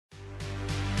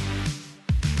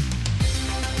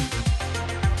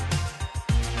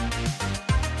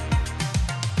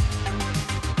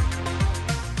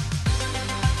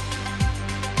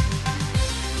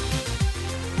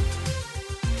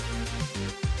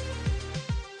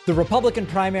The Republican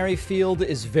primary field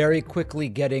is very quickly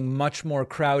getting much more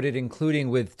crowded,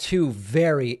 including with two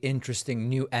very interesting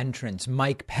new entrants.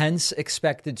 Mike Pence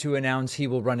expected to announce he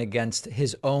will run against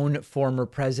his own former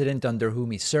president under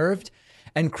whom he served.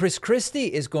 And Chris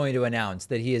Christie is going to announce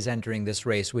that he is entering this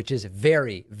race, which is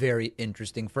very, very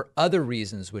interesting for other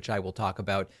reasons, which I will talk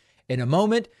about in a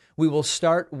moment. We will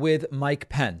start with Mike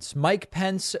Pence. Mike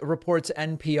Pence, reports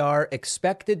NPR,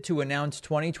 expected to announce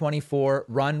 2024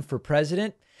 run for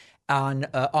president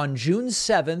on June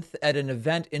 7th at an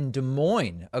event in Des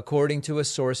Moines, according to a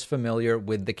source familiar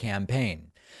with the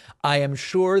campaign. I am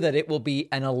sure that it will be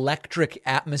an electric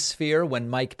atmosphere when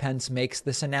Mike Pence makes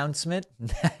this announcement.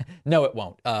 No, it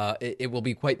won't. It will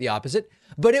be quite the opposite,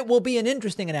 but it will be an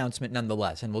interesting announcement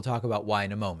nonetheless, and we'll talk about why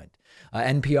in a moment.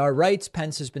 NPR writes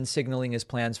Pence has been signaling his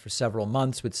plans for several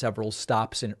months, with several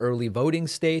stops in early voting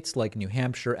states like New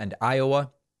Hampshire and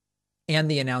Iowa, and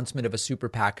the announcement of a super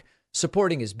PAC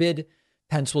supporting his bid.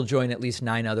 Pence will join at least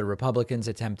 9 other Republicans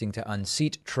attempting to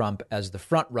unseat Trump as the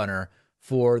frontrunner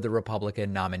for the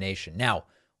Republican nomination. Now,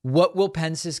 what will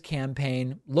Pence's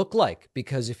campaign look like?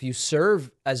 Because if you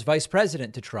serve as vice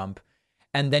president to Trump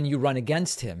and then you run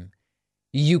against him,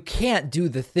 you can't do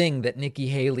the thing that Nikki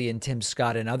Haley and Tim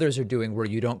Scott and others are doing where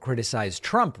you don't criticize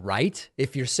Trump, right?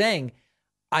 If you're saying,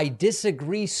 I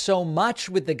disagree so much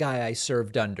with the guy I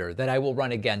served under that I will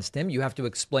run against him, you have to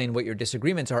explain what your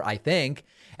disagreements are, I think.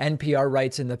 NPR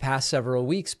writes, in the past several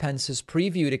weeks, Pence has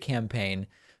previewed a campaign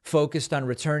focused on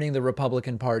returning the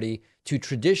Republican Party to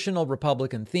traditional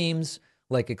Republican themes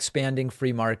like expanding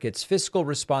free markets, fiscal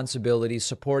responsibility,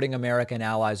 supporting American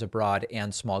allies abroad,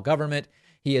 and small government.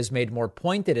 He has made more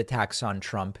pointed attacks on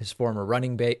Trump, his former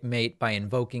running mate, by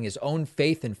invoking his own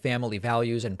faith and family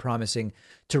values and promising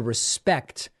to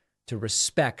respect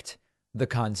the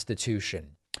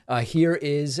Constitution. Here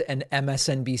is an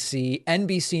MSNBC,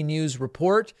 NBC News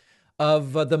report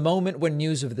of the moment when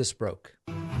news of this broke.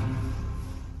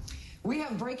 We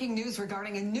have breaking news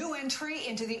regarding a new entry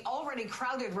into the already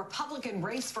crowded Republican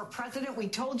race for president. We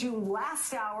told you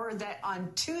last hour that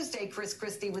on Tuesday, Chris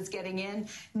Christie was getting in.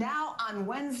 Now on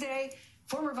Wednesday,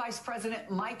 former Vice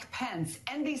President Mike Pence.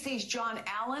 NBC's John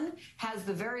Allen has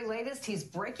the very latest. He's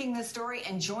breaking this story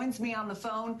and joins me on the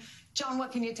phone. John,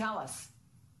 what can you tell us?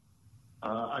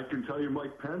 I can tell you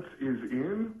Mike Pence is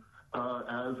in.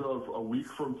 As of a week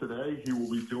from today, he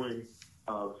will be doing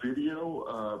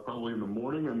video probably in the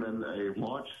morning, and then a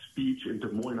launch speech in Des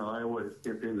Moines, Iowa. His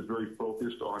campaign is very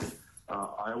focused on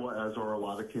Iowa, as are a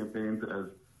lot of campaigns, as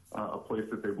a place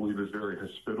that they believe is very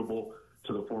hospitable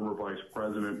to the former vice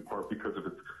president, in part because of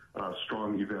its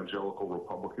strong evangelical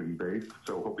Republican base.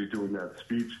 So he'll be doing that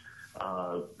speech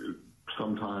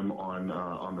sometime on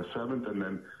the 7th, and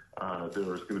then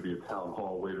there's going to be a town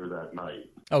hall later that night.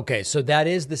 Okay, so that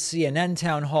is the CNN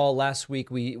town hall. Last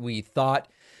week we thought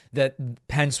that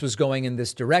Pence was going in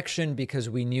this direction because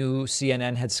we knew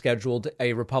CNN had scheduled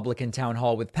a Republican town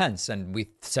hall with Pence. And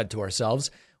we said to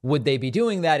ourselves, would they be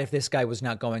doing that if this guy was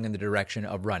not going in the direction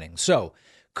of running? So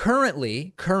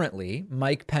currently,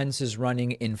 Mike Pence is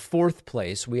running in 4th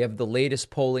place. We have the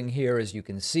latest polling here, as you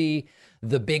can see.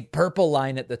 The big purple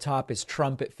line at the top is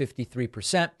Trump at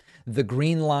 53%. The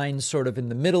green line sort of in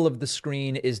the middle of the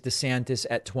screen is DeSantis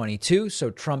at 22. So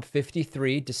Trump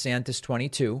 53, DeSantis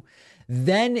 22.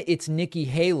 Then it's Nikki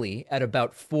Haley at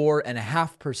about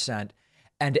 4.5%.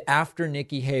 And after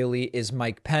Nikki Haley is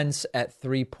Mike Pence at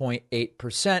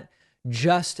 3.8%,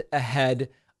 just ahead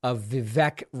of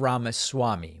Vivek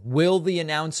Ramaswamy. Will the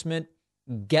announcement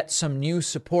get some new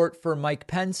support for Mike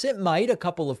Pence? It might, a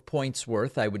couple of points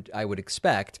worth, I would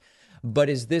expect. But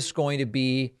is this going to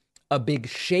be a big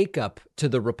shakeup to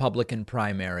the Republican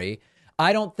primary?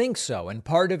 I don't think so. And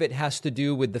part of it has to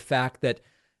do with the fact that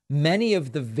many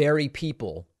of the very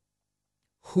people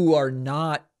who are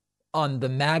not on the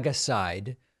MAGA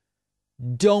side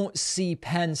don't see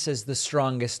Pence as the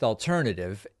strongest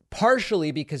alternative,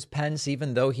 partially because Pence,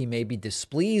 even though he may be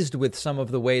displeased with some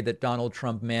of the way that Donald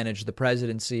Trump managed the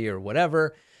presidency or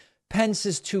whatever, Pence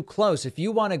is too close. If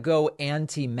you want to go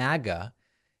anti-MAGA,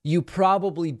 you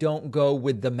probably don't go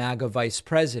with the MAGA vice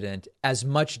president as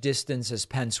much distance as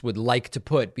Pence would like to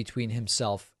put between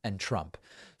himself and Trump.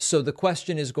 So the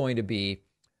question is going to be,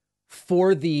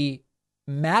 for the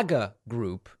MAGA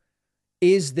group,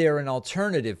 is there an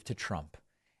alternative to Trump?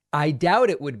 I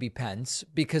doubt it would be Pence,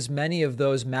 because many of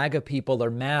those MAGA people are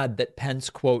mad that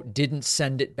Pence, quote, didn't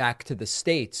send it back to the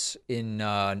states in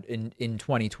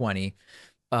 2020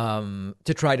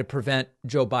 to try to prevent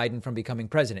Joe Biden from becoming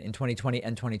president in 2020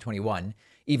 and 2021,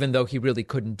 even though he really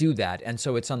couldn't do that. And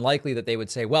so it's unlikely that they would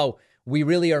say, well, we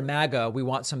really are MAGA. We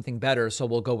want something better, so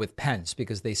we'll go with Pence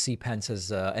because they see Pence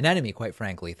as an enemy, quite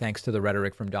frankly, thanks to the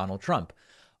rhetoric from Donald Trump.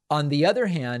 On the other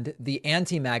hand, the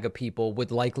anti-MAGA people would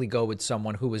likely go with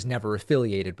someone who was never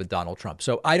affiliated with Donald Trump.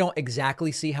 So I don't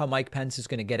exactly see how Mike Pence is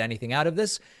going to get anything out of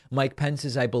this. Mike Pence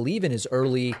is, I believe, in his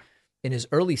early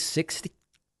 60s.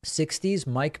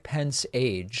 Mike Pence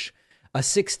age,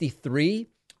 63.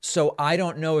 So I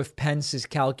don't know if Pence is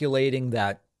calculating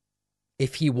that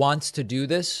if he wants to do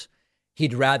this,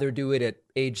 he'd rather do it at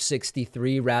age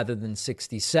 63 rather than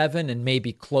 67, and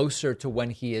maybe closer to when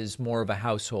he is more of a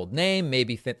household name,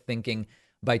 maybe thinking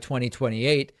by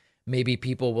 2028, maybe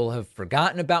people will have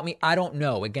forgotten about me. I don't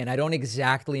know. Again, I don't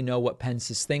exactly know what Pence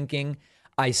is thinking.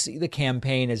 I see the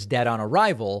campaign as dead on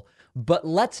arrival, but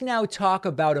let's now talk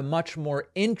about a much more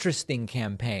interesting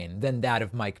campaign than that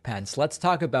of Mike Pence. Let's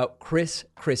talk about Chris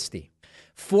Christie.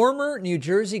 Former New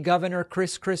Jersey Governor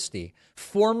Chris Christie,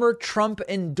 former Trump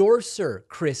endorser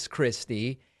Chris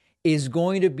Christie, is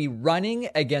going to be running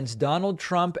against Donald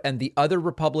Trump and the other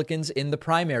Republicans in the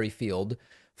primary field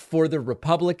for the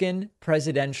Republican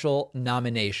presidential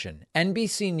nomination.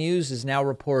 NBC News is now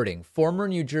reporting former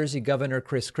New Jersey Governor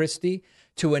Chris Christie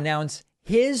to announce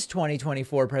his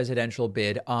 2024 presidential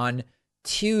bid on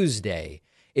Tuesday.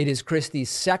 It is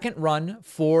Christie's second run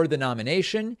for the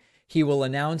nomination. He will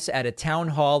announce at a town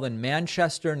hall in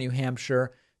Manchester, New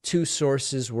Hampshire. Two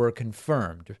sources were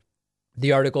confirmed.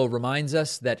 The article reminds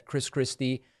us that Chris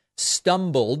Christie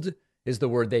stumbled, is the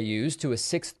word they used, to a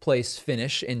sixth place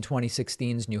finish in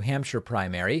 2016's New Hampshire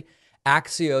primary.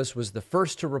 Axios was the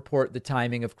first to report the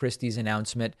timing of Christie's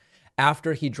announcement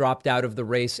after he dropped out of the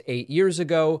race 8 years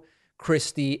ago.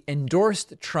 Christie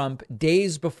endorsed Trump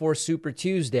days before Super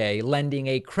Tuesday, lending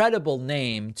a credible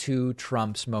name to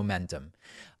Trump's momentum.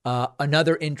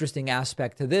 Another interesting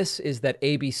aspect to this is that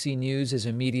ABC News is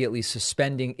immediately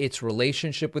suspending its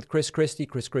relationship with Chris Christie.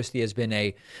 Chris Christie has been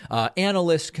a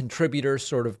analyst, contributor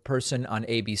sort of person on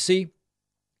ABC.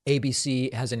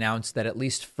 ABC has announced that at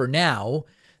least for now,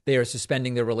 they are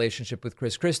suspending their relationship with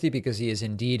Chris Christie because he is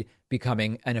indeed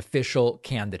becoming an official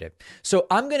candidate. So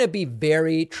I'm going to be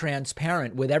very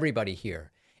transparent with everybody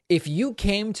here. If you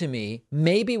came to me,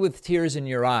 maybe with tears in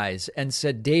your eyes, and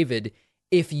said, David,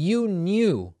 if you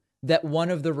knew that one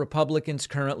of the Republicans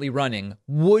currently running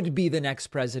would be the next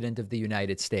president of the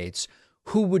United States,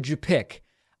 who would you pick?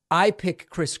 I pick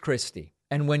Chris Christie.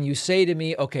 And when you say to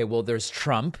me, okay, well, there's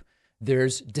Trump,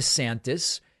 there's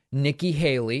DeSantis, Nikki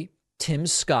Haley, Tim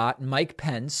Scott, Mike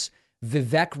Pence,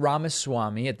 Vivek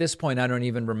Ramaswamy. At this point, I don't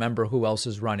even remember who else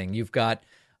is running. You've got,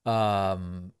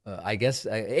 I guess,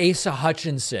 Asa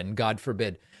Hutchinson, God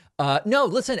forbid. No,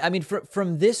 listen, I mean,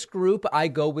 from this group, I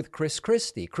go with Chris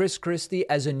Christie. Chris Christie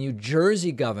as a New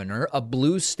Jersey governor, a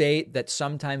blue state that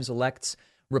sometimes elects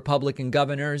Republican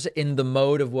governors in the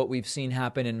mode of what we've seen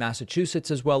happen in Massachusetts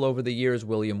as well over the years.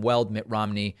 William Weld, Mitt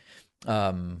Romney.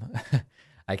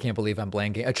 I can't believe I'm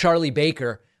blanking. Charlie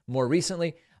Baker more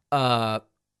recently. I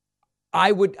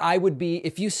would be,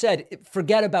 if you said,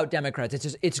 forget about Democrats,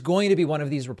 it's going to be one of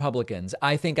these Republicans.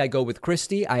 I think I go with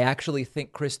Christie. I actually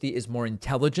think Christie is more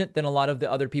intelligent than a lot of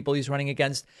the other people he's running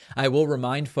against. I will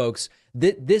remind folks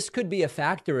that this could be a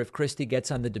factor if Christie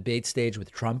gets on the debate stage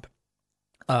with Trump.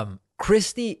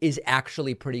 Christie is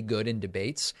actually pretty good in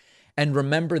debates. And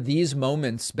remember these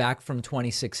moments back from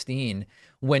 2016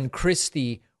 when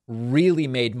Christie really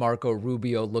made Marco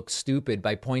Rubio look stupid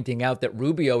by pointing out that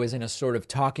Rubio is in a sort of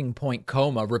talking point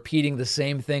coma, repeating the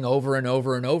same thing over and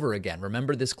over and over again.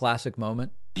 Remember this classic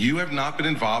moment? You have not been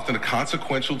involved in a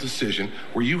consequential decision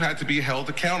where you had to be held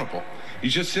accountable. You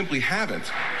just simply haven't.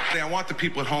 I want the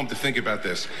people at home to think about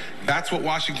this. That's what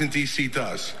Washington, D.C.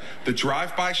 does. The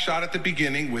drive-by shot at the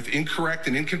beginning with incorrect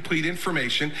and incomplete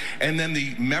information, and then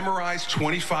the memorized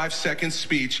 25-second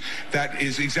speech that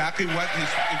is exactly what his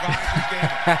advisors gave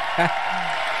him.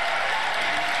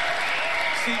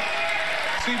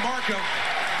 See,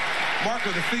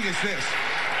 Marco, the thing is this.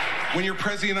 When you're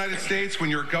president of the United States, when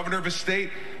you're a governor of a state,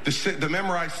 the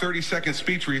memorized 30-second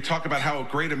speech where you talk about how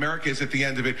great America is at the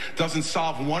end of it doesn't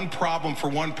solve one problem for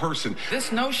one person.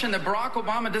 This notion that Barack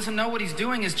Obama doesn't know what he's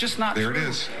doing is just not true. There it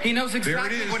is. He knows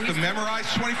exactly what he's doing. The memorized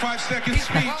 25-second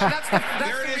speech. Well, that's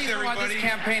there it is, everybody.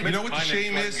 You know what the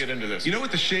shame is? You know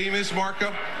what the shame is,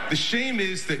 Marco? The shame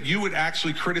is that you would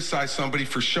actually criticize somebody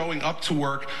for showing up to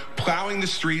work, plowing the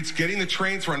streets, getting the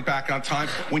trains run back on time,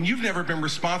 when you've never been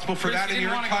responsible for that in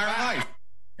your entire life.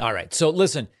 All right. So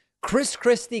listen, Chris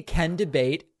Christie can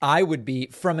debate. I would be,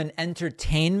 from an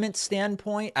entertainment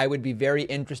standpoint, I would be very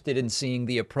interested in seeing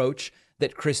the approach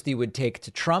that Christie would take to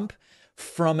Trump.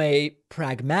 From a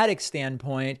pragmatic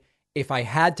standpoint, if I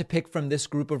had to pick from this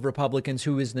group of Republicans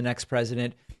who is the next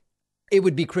president, It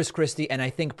would be Chris Christie, and I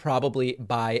think probably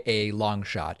by a long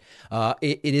shot.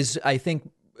 It is, I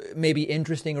think, maybe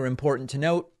interesting or important to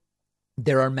note,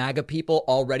 there are MAGA people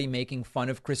already making fun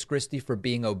of Chris Christie for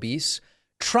being obese.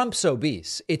 Trump's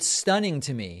obese. It's stunning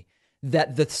to me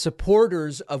that the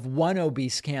supporters of one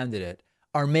obese candidate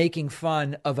are making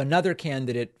fun of another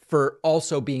candidate for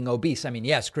also being obese. I mean,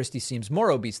 yes, Christie seems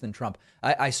more obese than Trump.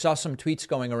 I saw some tweets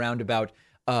going around about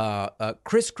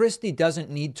Chris Christie doesn't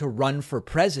need to run for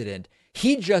president.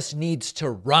 He just needs to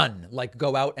run, like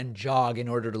go out and jog in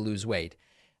order to lose weight.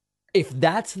 If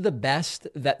that's the best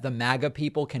that the MAGA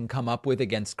people can come up with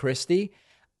against Christie,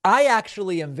 I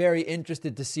actually am very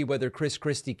interested to see whether Chris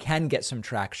Christie can get some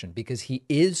traction, because he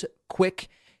is quick.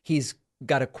 He's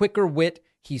got a quicker wit.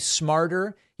 He's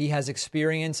smarter. He has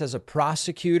experience as a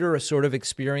prosecutor, a sort of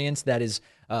experience that is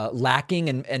lacking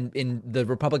in the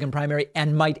Republican primary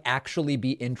and might actually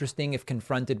be interesting if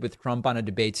confronted with Trump on a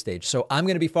debate stage. So I'm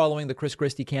going to be following the Chris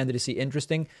Christie candidacy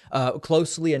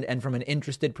closely and from an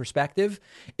interested perspective.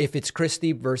 If it's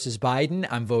Christie versus Biden,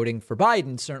 I'm voting for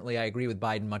Biden. Certainly, I agree with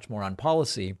Biden much more on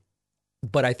policy.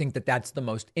 But I think that that's the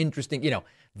most interesting.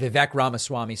 Vivek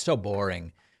Ramaswamy, so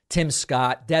boring. Tim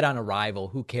Scott, dead on arrival.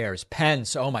 Who cares?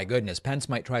 Pence, oh my goodness. Pence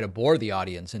might try to bore the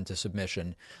audience into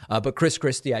submission. But Chris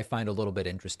Christie, I find a little bit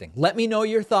interesting. Let me know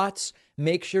your thoughts.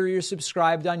 Make sure you're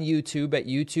subscribed on YouTube at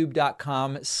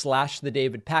youtube.com/The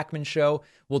David Pakman Show.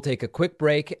 We'll take a quick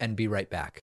break and be right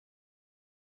back.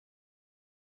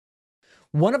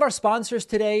 One of our sponsors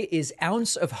today is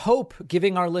Ounce of Hope,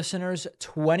 giving our listeners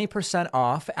 20%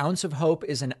 off. Ounce of Hope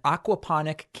is an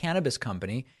aquaponic cannabis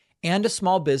company and a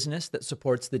small business that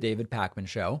supports the David Pakman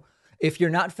Show. If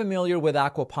you're not familiar with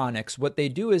aquaponics, what they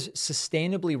do is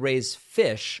sustainably raise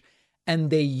fish, and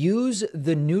they use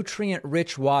the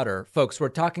nutrient-rich water, folks, we're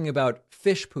talking about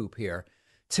fish poop here,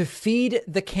 to feed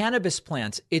the cannabis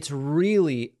plants. It's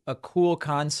really a cool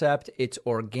concept. It's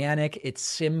organic. It's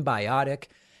symbiotic.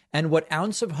 And what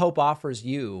Ounce of Hope offers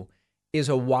you is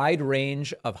a wide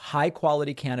range of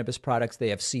high-quality cannabis products. They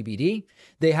have CBD.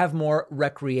 They have more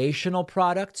recreational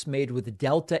products made with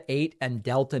Delta-8 and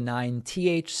Delta-9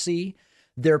 THC.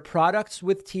 Their products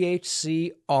with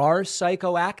THC are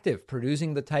psychoactive,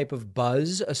 producing the type of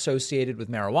buzz associated with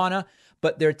marijuana,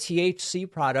 but their THC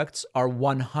products are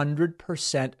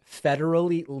 100%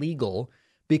 federally legal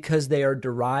because they are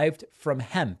derived from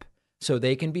hemp, so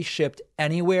they can be shipped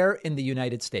anywhere in the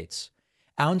United States.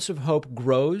 Ounce of Hope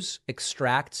grows,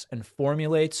 extracts, and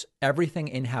formulates everything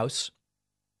in-house.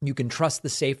 You can trust the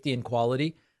safety and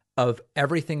quality of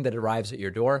everything that arrives at your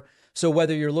door. So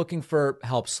whether you're looking for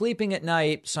help sleeping at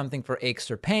night, something for aches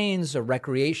or pains, a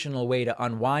recreational way to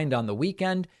unwind on the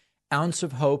weekend, Ounce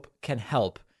of Hope can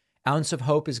help. Ounce of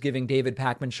Hope is giving David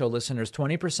Pakman Show listeners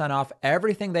 20% off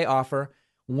everything they offer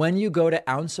when you go to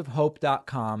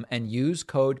ounceofhope.com and use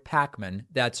code Pakman.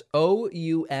 That's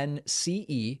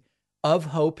OUNCE of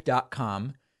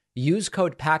hope.com. Use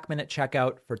code Pakman at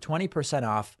checkout for 20%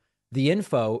 off. The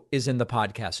info is in the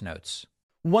podcast notes.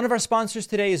 One of our sponsors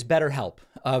today is BetterHelp.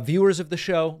 Viewers of the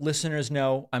show, listeners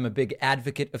know I'm a big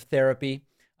advocate of therapy.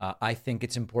 I think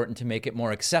it's important to make it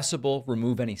more accessible,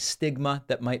 remove any stigma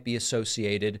that might be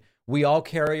associated. We all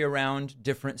carry around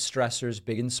different stressors,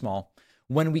 big and small.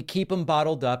 When we keep them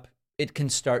bottled up, it can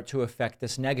start to affect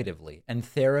us negatively. And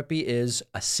therapy is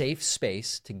a safe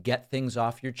space to get things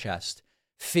off your chest,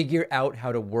 figure out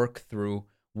how to work through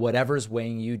whatever's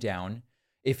weighing you down.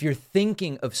 If you're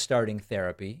thinking of starting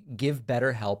therapy, give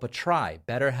BetterHelp a try.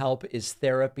 BetterHelp is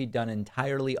therapy done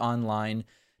entirely online,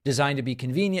 designed to be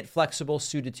convenient, flexible,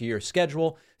 suited to your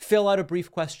schedule. Fill out a brief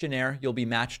questionnaire. You'll be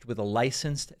matched with a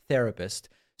licensed therapist.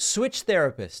 Switch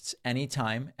therapists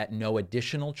anytime at no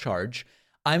additional charge.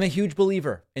 I'm a huge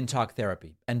believer in talk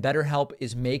therapy, and BetterHelp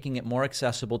is making it more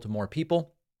accessible to more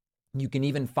people. You can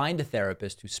even find a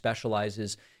therapist who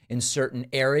specializes in certain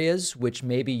areas, which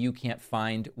maybe you can't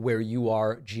find where you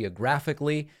are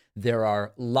geographically. There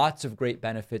are lots of great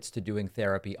benefits to doing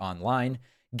therapy online.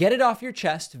 Get it off your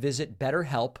chest. Visit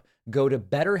BetterHelp. Go to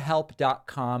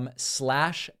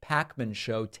betterhelp.com/Pakman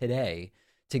Show today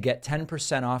to get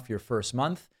 10% off your first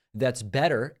month. That's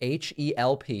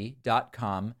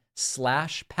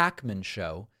betterhelp.com/Pakman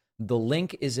Show. The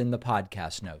link is in the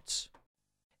podcast notes.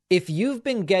 If you've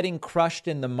been getting crushed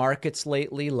in the markets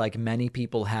lately, like many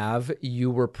people have, you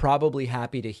were probably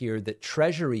happy to hear that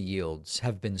Treasury yields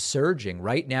have been surging.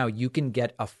 Right now, you can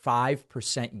get a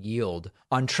 5% yield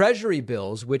on Treasury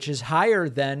bills, which is higher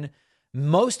than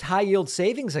most high-yield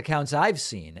savings accounts I've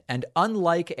seen. And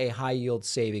unlike a high-yield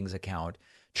savings account,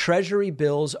 Treasury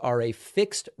bills are a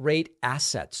fixed rate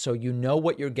asset, so you know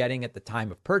what you're getting at the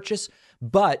time of purchase,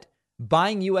 but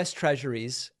Buying U.S.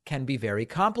 Treasuries can be very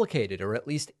complicated, or at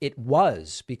least it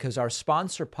was, because our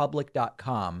sponsor,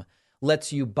 Public.com,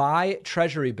 lets you buy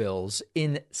Treasury bills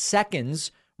in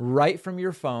seconds right from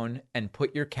your phone and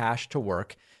put your cash to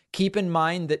work. Keep in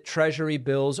mind that Treasury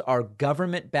bills are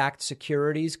government-backed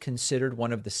securities considered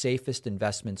one of the safest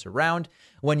investments around.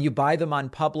 When you buy them on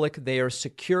Public, they are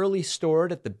securely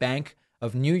stored at the Bank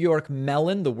of New York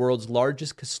Mellon, the world's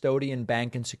largest custodian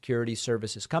bank and security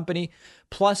services company.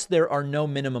 Plus, there are no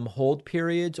minimum hold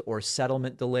periods or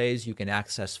settlement delays. You can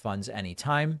access funds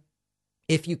anytime.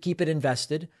 If you keep it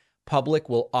invested, Public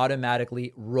will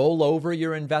automatically roll over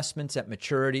your investments at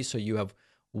maturity, so you have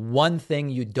one thing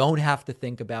you don't have to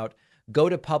think about. Go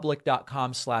to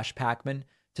public.com/Pacman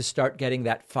to start getting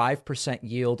that 5%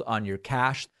 yield on your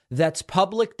cash. That's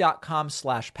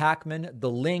public.com/Pacman. The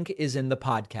link is in the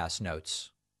podcast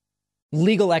notes.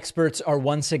 Legal experts are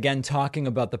once again talking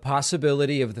about the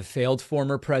possibility of the failed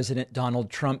former President Donald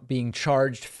Trump being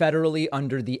charged federally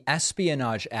under the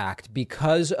Espionage Act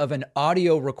because of an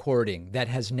audio recording that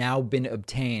has now been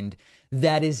obtained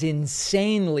that is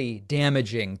insanely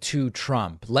damaging to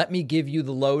Trump. Let me give you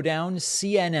the lowdown.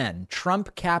 CNN,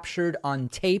 Trump captured on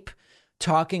tape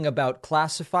talking about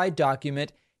classified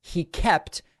document he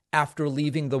kept after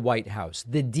leaving the White House.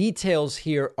 The details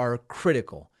here are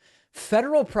critical.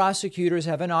 Federal prosecutors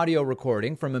have an audio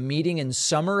recording from a meeting in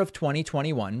summer of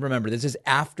 2021. Remember, this is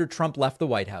after Trump left the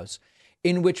White House,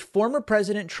 in which former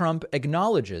President Trump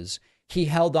acknowledges he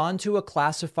held on to a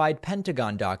classified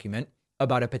Pentagon document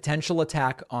about a potential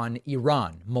attack on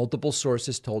Iran. Multiple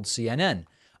sources told CNN,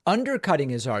 undercutting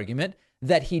his argument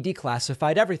that he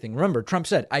declassified everything. Remember, Trump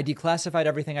said, I declassified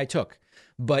everything I took.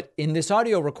 But in this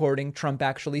audio recording, Trump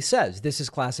actually says, this is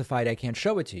classified, I can't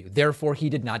show it to you. Therefore, he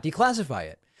did not declassify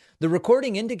it. The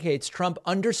recording indicates Trump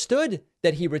understood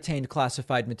that he retained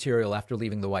classified material after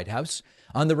leaving the White House.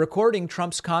 On the recording,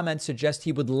 Trump's comments suggest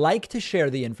he would like to share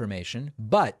the information,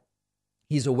 but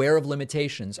he's aware of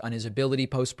limitations on his ability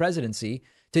post-presidency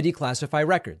to declassify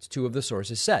records, two of the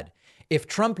sources said. If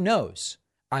Trump knows,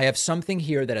 I have something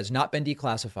here that has not been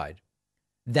declassified,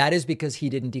 that is because he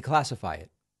didn't declassify it,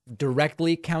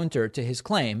 directly counter to his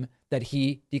claim that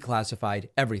he declassified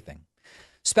everything.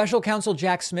 Special counsel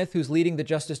Jack Smith, who's leading the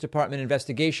Justice Department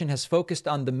investigation, has focused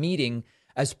on the meeting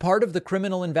as part of the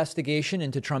criminal investigation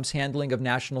into Trump's handling of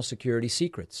national security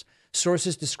secrets.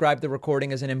 Sources describe the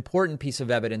recording as an important piece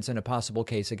of evidence in a possible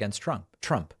case against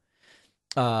Trump.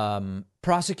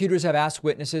 Prosecutors have asked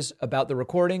witnesses about the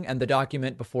recording and the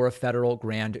document before a federal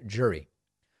grand jury.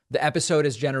 The episode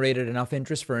has generated enough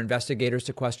interest for investigators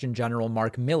to question General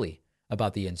Mark Milley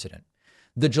about the incident.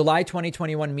 The July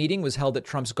 2021 meeting was held at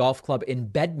Trump's golf club in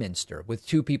Bedminster, with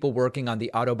two people working on the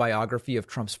autobiography of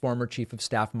Trump's former chief of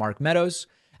staff, Mark Meadows,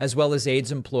 as well as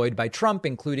aides employed by Trump,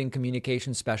 including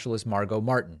communications specialist Margot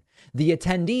Martin. The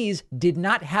attendees did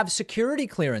not have security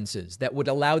clearances that would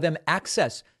allow them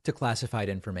access to classified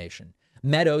information.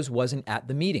 Meadows wasn't at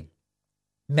the meeting.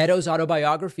 Meadows'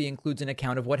 autobiography includes an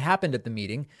account of what happened at the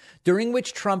meeting, during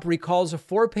which Trump recalls a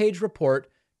 4-page report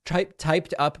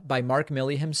typed up by Mark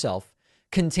Milley himself,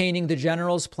 containing the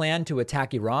general's plan to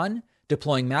attack Iran,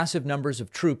 deploying massive numbers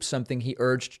of troops, something he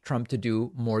urged Trump to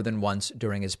do more than once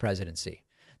during his presidency.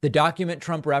 The document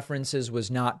Trump references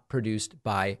was not produced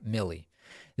by Milley.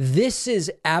 This is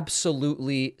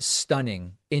absolutely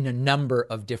stunning in a number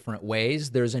of different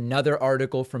ways. There's another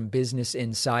article from Business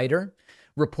Insider.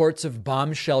 Reports of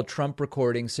bombshell Trump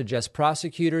recordings suggest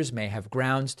prosecutors may have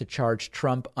grounds to charge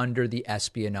Trump under the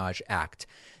Espionage Act.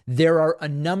 There are a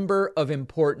number of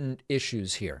important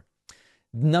issues here.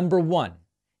 Number one,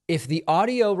 if the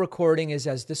audio recording is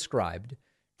as described,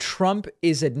 Trump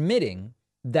is admitting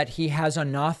that he has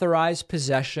unauthorized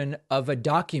possession of a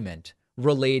document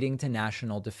relating to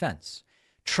national defense.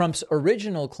 Trump's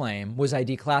original claim was, I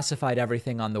declassified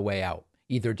everything on the way out,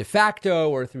 either de facto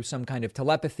or through some kind of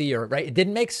telepathy, or right. It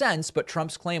didn't make sense, but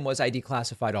Trump's claim was, I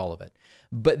declassified all of it.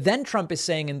 But then Trump is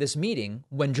saying in this meeting,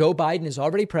 when Joe Biden is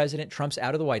already president, Trump's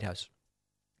out of the White House,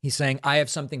 he's saying, I have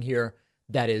something here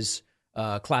that is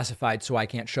classified, so I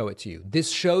can't show it to you. This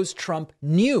shows Trump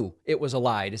knew it was a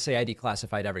lie to say I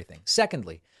declassified everything.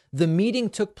 Secondly, the meeting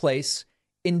took place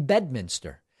in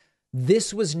Bedminster.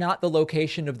 This was not the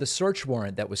location of the search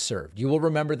warrant that was served. You will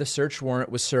remember the search warrant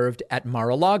was served at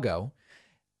Mar-a-Lago.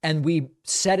 And we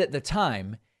said at the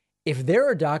time, if there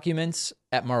are documents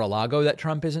at Mar-a-Lago that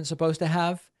Trump isn't supposed to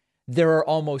have, there are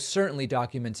almost certainly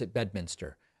documents at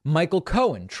Bedminster. Michael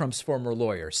Cohen, Trump's former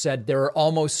lawyer, said there are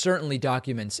almost certainly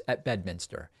documents at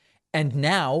Bedminster. And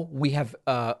now we have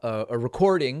a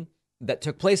recording that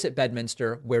took place at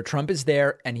Bedminster where Trump is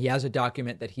there and he has a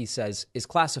document that he says is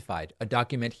classified, a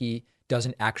document he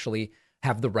doesn't actually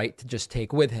have the right to just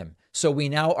take with him. So we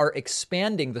now are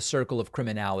expanding the circle of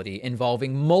criminality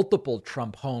involving multiple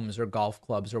Trump homes or golf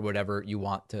clubs or whatever you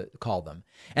want to call them.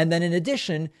 And then in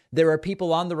addition, there are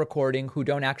people on the recording who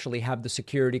don't actually have the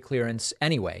security clearance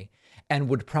anyway and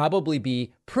would probably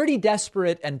be pretty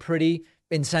desperate and pretty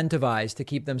incentivized to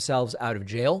keep themselves out of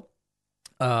jail.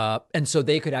 And so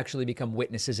they could actually become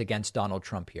witnesses against Donald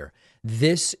Trump here.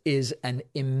 This is an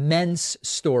immense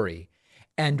story.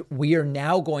 And we are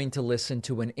now going to listen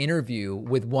to an interview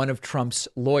with one of Trump's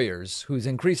lawyers, who's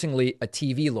increasingly a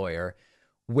TV lawyer,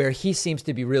 where he seems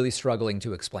to be really struggling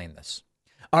to explain this.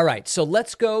 All right, so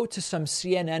let's go to some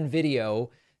CNN video.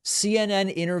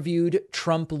 CNN interviewed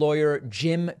Trump lawyer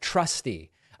Jim Trusty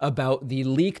about the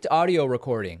leaked audio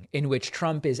recording in which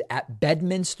Trump is at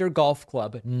Bedminster Golf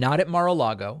Club, not at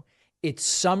Mar-a-Lago. It's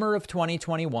summer of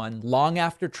 2021, long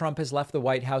after Trump has left the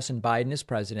White House and Biden is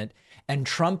president. And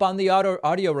Trump on the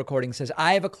audio recording says,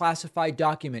 I have a classified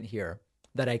document here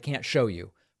that I can't show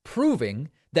you, proving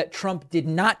that Trump did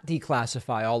not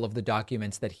declassify all of the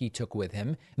documents that he took with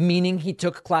him, meaning he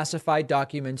took classified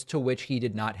documents to which he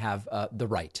did not have the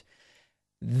right.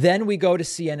 Then we go to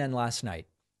CNN last night.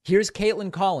 Here's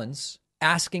Caitlin Collins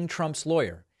asking Trump's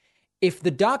lawyer, if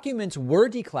the documents were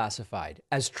declassified,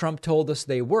 as Trump told us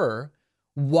they were,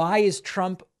 why is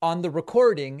Trump on the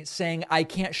recording saying, I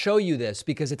can't show you this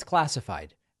because it's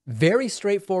classified? Very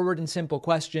straightforward and simple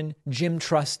question. Jim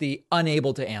Trusty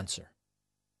unable to answer.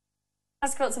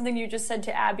 Ask about something you just said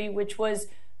to Abby, which was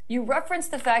you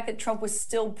referenced the fact that Trump was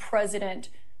still president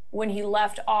when he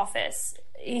left office.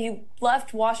 He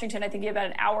left Washington, I think he had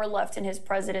about an hour left in his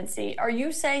presidency. Are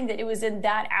you saying that it was in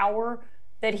that hour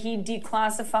that he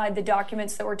declassified the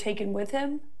documents that were taken with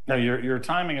him? No, your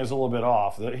timing is a little bit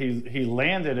off. He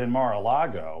landed in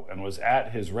Mar-a-Lago and was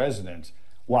at his residence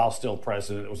while still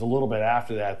president. It was a little bit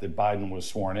after that Biden was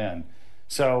sworn in.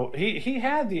 So he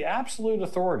had the absolute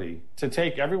authority to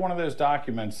take every one of those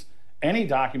documents, any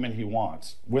document he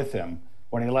wants, with him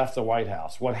when he left the White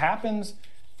House. What happens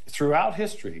throughout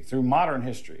history, through modern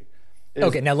history, is...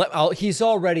 Okay, now he's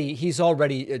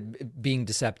already being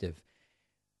deceptive.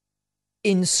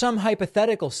 In some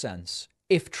hypothetical sense,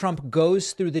 if Trump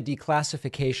goes through the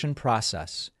declassification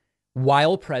process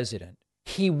while president,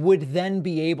 he would then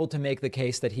be able to make the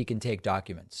case that he can take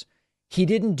documents. He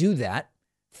didn't do that.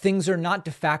 Things are not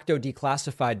de facto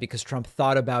declassified because Trump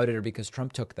thought about it or because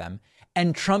Trump took them.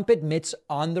 And Trump admits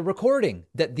on the recording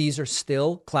that these are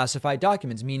still classified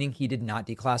documents, meaning he did not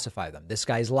declassify them. This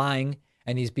guy's lying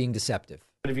and he's being deceptive.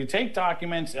 But if you take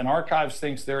documents and archives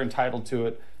thinks they're entitled to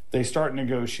it, they start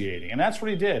negotiating. And that's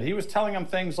what he did. He was telling them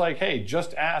things like, hey,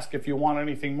 just ask if you want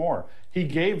anything more. He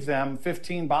gave them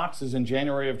 15 boxes in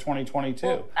January of 2022.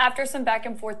 Well, after some back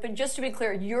and forth, but just to be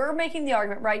clear, you're making the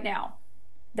argument right now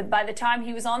that by the time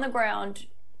he was on the ground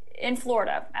in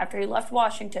Florida, after he left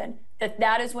Washington,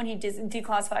 that is when he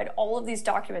declassified all of these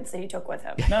documents that he took with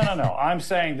him. No. I'm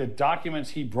saying the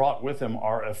documents he brought with him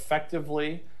are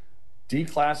effectively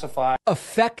declassified.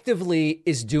 Effectively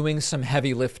is doing some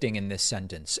heavy lifting in this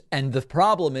sentence. And the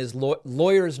problem is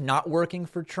lawyers not working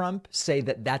for Trump say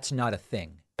that that's not a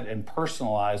thing. And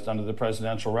personalized under the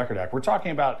Presidential Record Act. We're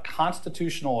talking about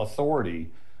constitutional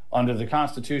authority under the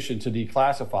Constitution to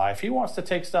declassify. If he wants to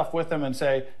take stuff with him and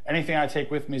say, anything I take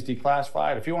with me is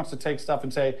declassified, if he wants to take stuff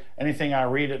and say, anything I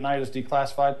read at night is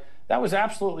declassified, that was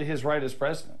absolutely his right as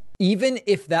president. Even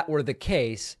if that were the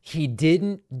case, he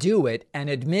didn't do it and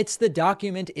admits the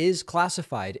document is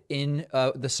classified in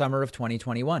the summer of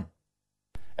 2021.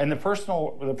 And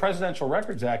the Presidential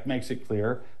Records Act makes it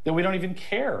clear that we don't even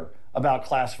care about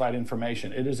classified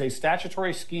information. It is a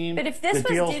statutory scheme that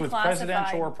deals with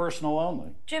presidential or personal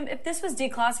only. Jim, if this was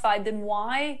declassified, then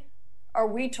why are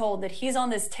we told that he's on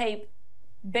this tape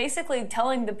basically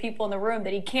telling the people in the room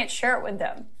that he can't share it with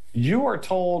them? You are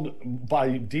told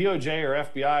by DOJ or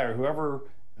FBI or whoever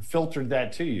filtered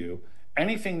that to you,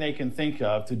 anything they can think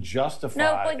of to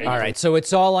justify. All right, so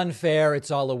it's all unfair. It's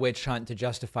all a witch hunt to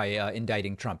justify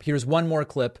indicting Trump. Here's one more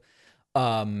clip.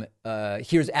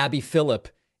 Here's Abby Phillip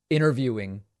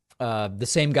interviewing the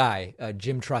same guy,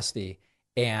 Jim Trusty,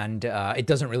 and it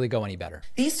doesn't really go any better.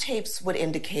 These tapes would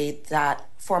indicate that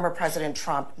former President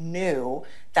Trump knew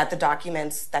that the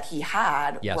documents that he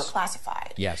had were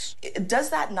classified. Yes. Does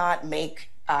that not make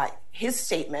his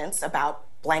statements about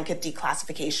blanket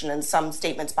declassification and some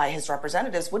statements by his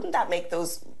representatives, wouldn't that make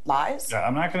those lies? Yeah,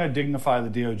 I'm not going to dignify the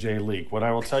DOJ leak. What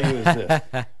I will tell you is this.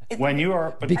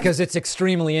 Because it's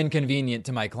extremely inconvenient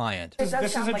to my client. This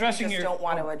is addressing like you just don't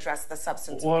want to address the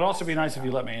substance. Well, it'd also be nice if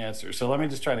you let me answer. So let me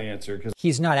just try to answer. Because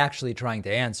he's not actually trying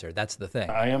to answer. That's the thing.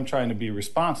 I am trying to be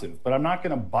responsive, but I'm not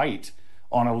going to bite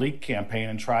on a leak campaign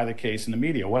and try the case in the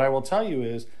media. What I will tell you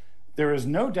is there is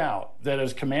no doubt that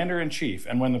as commander-in-chief,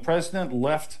 and when the president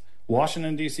left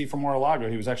Washington, D.C. for Mar-a-Lago,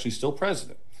 he was actually still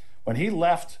president. When he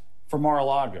left for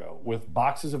Mar-a-Lago with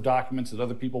boxes of documents that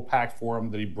other people packed for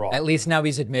him that he brought. At least now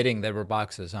he's admitting there were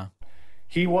boxes, huh?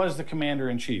 He was the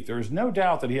commander-in-chief. There is no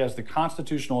doubt that he has the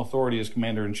constitutional authority as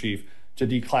commander-in-chief to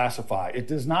declassify. It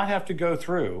does not have to go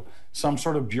through some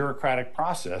sort of bureaucratic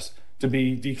process to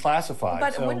be declassified.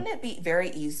 But wouldn't it be very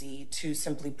easy to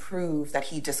simply prove that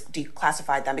he just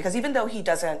declassified them? Because even though he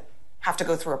doesn't have to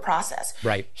go through a process,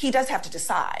 right, he does have to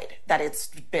decide that it's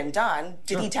been done.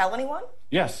 Did he tell anyone?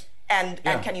 Yes. And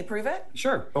can you prove it?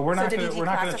 Sure, but we're not going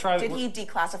to try. Did he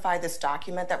declassify this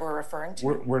document that we're referring to?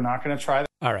 We're not going to try that.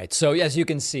 All right. So as you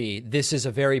can see, this is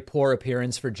a very poor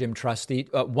appearance for Jim Trusty.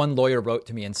 One lawyer wrote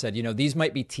to me and said, these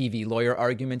might be TV lawyer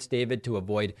arguments, David, to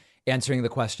avoid answering the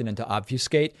question and to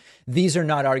obfuscate. These are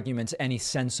not arguments any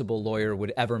sensible lawyer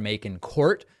would ever make in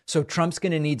court. So Trump's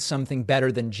going to need something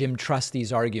better than Jim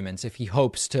Trusty's arguments if he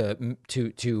hopes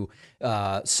to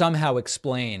somehow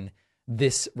explain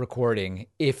this recording,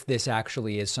 if this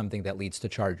actually is something that leads to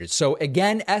charges. So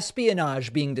again,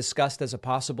 espionage being discussed as a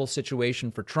possible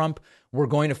situation for Trump. We're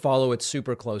going to follow it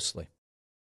super closely.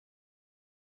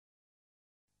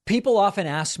 People often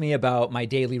ask me about my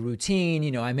daily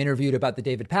routine. I'm interviewed about the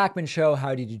David Pakman show.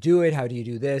 How do you do it? How do you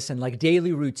do this? And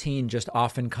daily routine just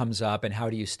often comes up, and how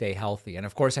do you stay healthy? And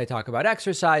of course, I talk about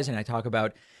exercise and I talk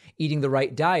about eating the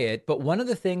right diet. But one of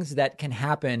the things that can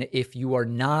happen if you are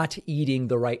not eating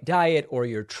the right diet, or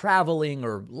you're traveling,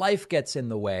 or life gets in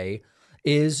the way,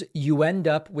 is you end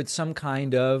up with some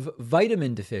kind of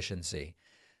vitamin deficiency.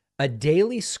 A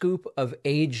daily scoop of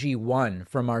AG1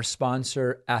 from our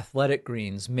sponsor, Athletic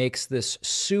Greens, makes this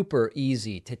super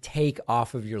easy to take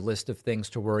off of your list of things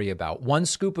to worry about. One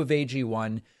scoop of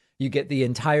AG1, you get the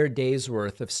entire day's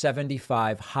worth of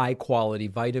 75 high-quality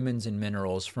vitamins and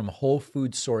minerals from whole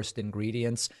food-sourced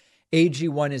ingredients.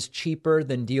 AG1 is cheaper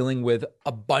than dealing with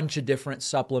a bunch of different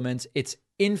supplements. It's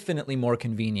infinitely more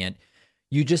convenient.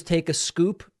 You just take a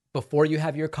scoop before you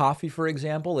have your coffee, for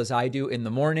example, as I do in the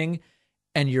morning,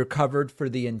 and you're covered for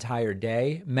the entire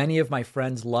day. Many of my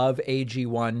friends love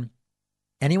AG1.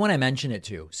 Anyone I mention it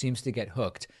to seems to get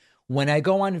hooked. When I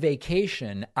go on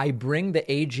vacation, I bring the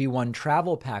AG1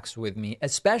 travel packs with me,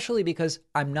 especially because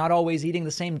I'm not always eating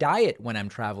the same diet when I'm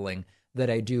traveling that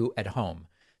I do at home.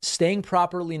 Staying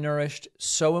properly nourished,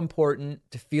 so important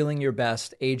to feeling your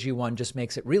best. AG1 just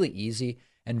makes it really easy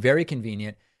and very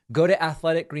convenient. Go to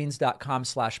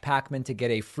athleticgreens.com/Pakman to get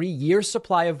a free year's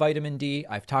supply of vitamin D.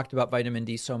 I've talked about vitamin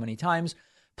D so many times,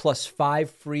 plus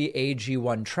 5 free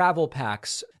AG1 travel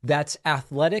packs. That's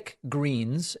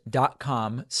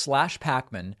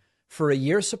athleticgreens.com/Pakman for a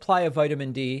year's supply of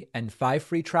vitamin D and 5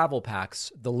 free travel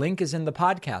packs. The link is in the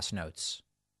podcast notes.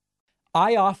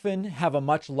 I often have a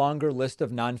much longer list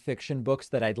of nonfiction books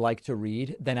that I'd like to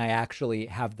read than I actually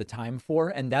have the time for,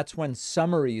 and that's when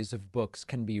summaries of books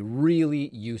can be really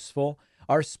useful.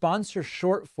 Our sponsor,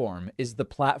 Shortform, is the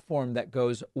platform that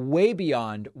goes way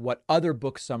beyond what other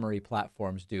book summary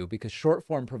platforms do, because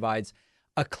Shortform provides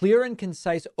a clear and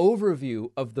concise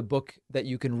overview of the book that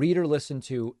you can read or listen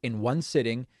to in one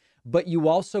sitting, but you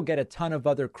also get a ton of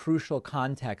other crucial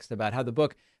context about how the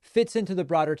book fits into the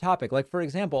broader topic. Like, for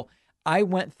example, I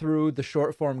went through the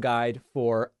short form guide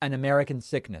for An American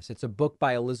Sickness. It's a book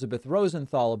by Elizabeth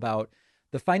Rosenthal about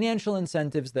the financial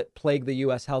incentives that plague the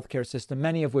U.S. healthcare system,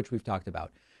 many of which we've talked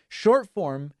about. Short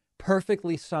form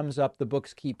perfectly sums up the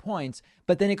book's key points,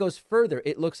 but then it goes further.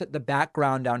 It looks at the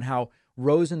background on how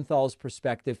Rosenthal's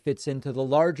perspective fits into the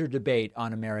larger debate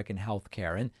on American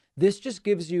healthcare. And this just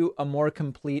gives you a more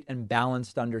complete and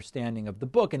balanced understanding of the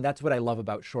book. And that's what I love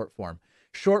about short form.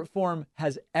 Short form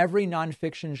has every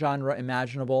nonfiction genre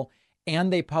imaginable,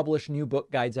 and they publish new book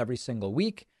guides every single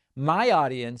week. My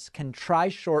audience can try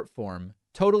short form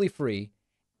totally free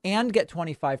and get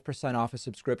 25% off a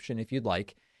subscription if you'd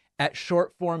like at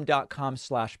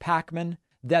shortform.com/Pakman.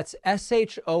 That's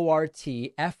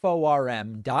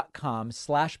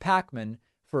shortform.com/Pakman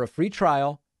for a free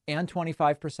trial and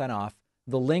 25% off.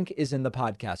 The link is in the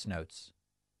podcast notes.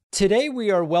 Today,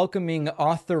 we are welcoming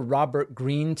author Robert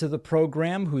Greene to the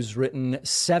program, who's written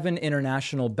 7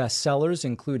 international bestsellers,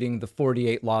 including The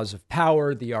 48 Laws of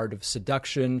Power, The Art of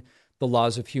Seduction, The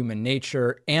Laws of Human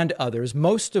Nature, and others,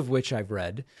 most of which I've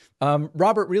read.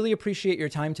 Robert, really appreciate your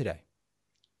time today.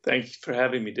 Thanks for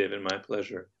having me, David. My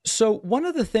pleasure. So one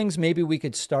of the things maybe we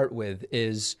could start with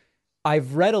is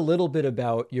I've read a little bit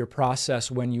about your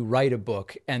process when you write a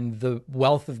book and the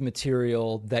wealth of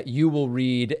material that you will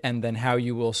read, and then how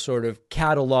you will sort of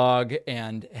catalog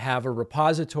and have a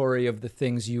repository of the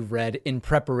things you've read in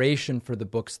preparation for the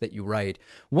books that you write.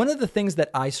 One of the things that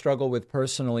I struggle with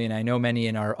personally, and I know many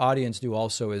in our audience do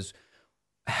also, is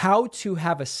how to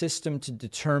have a system to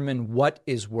determine what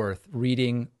is worth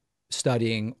reading,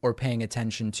 studying, or paying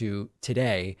attention to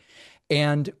today.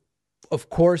 And of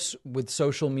course, with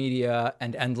social media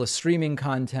and endless streaming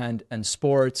content and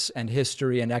sports and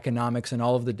history and economics and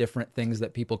all of the different things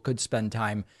that people could spend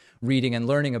time reading and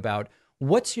learning about,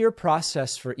 what's your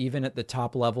process for, even at the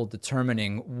top level,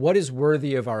 determining what is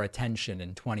worthy of our attention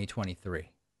in 2023?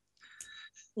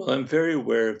 Well, I'm very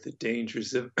aware of the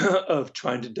dangers of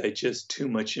trying to digest too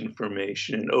much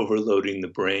information and overloading the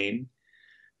brain.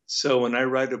 So when I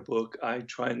write a book, I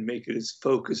try and make it as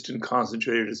focused and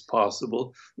concentrated as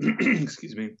possible.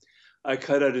 Excuse me. I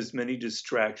cut out as many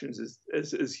distractions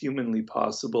as humanly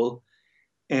possible.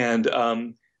 And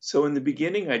so in the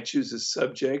beginning, I choose a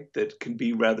subject that can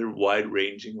be rather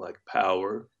wide-ranging, like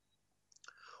power,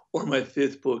 or my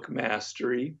fifth book,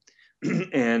 Mastery.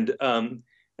 And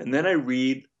then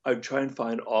I try and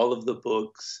find all of the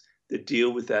books that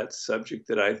deal with that subject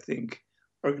that I think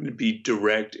are going to be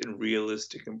direct and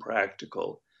realistic and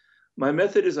practical. My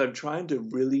method is I'm trying to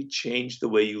really change the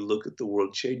way you look at the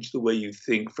world, change the way you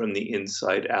think from the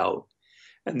inside out.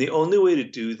 And the only way to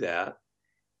do that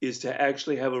is to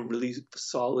actually have a really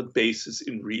solid basis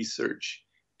in research,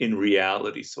 in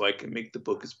reality, so I can make the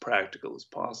book as practical as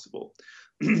possible.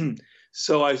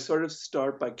 So I sort of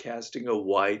start by casting a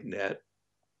wide net,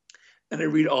 and I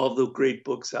read all the great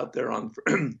books out there on,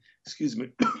 excuse me,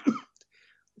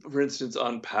 for instance,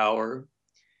 on power.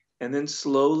 And then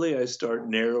slowly I start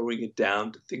narrowing it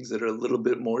down to things that are a little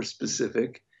bit more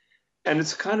specific. And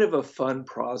it's kind of a fun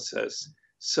process.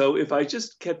 So if I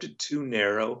just kept it too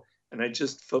narrow and I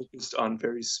just focused on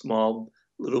very small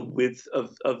little width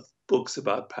of books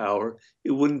about power,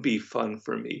 it wouldn't be fun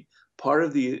for me. Part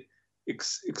of the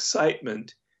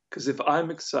excitement, because if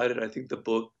I'm excited, I think the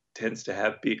book tends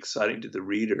to be exciting to the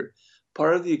reader.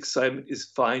 Part of the excitement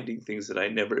is finding things that I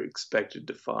never expected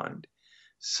to find.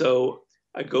 So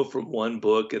I go from one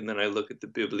book and then I look at the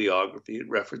bibliography. It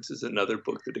references another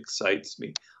book that excites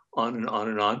me, on and on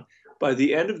and on. By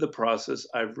the end of the process,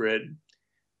 I've read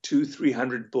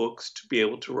 200-300 books to be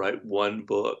able to write one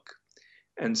book.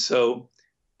 And so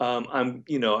I'm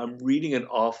reading an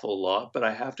awful lot, but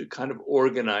I have to kind of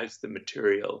organize the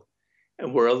material.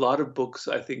 And where a lot of books,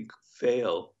 I think,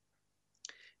 fail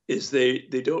is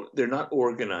they're not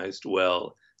organized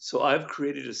well. So I've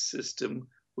created a system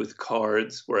with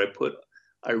cards where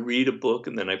I read a book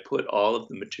and then I put all of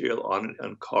the material on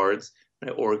cards and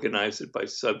I organize it by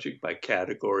subject, by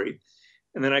category.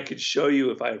 And then I could show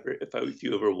you if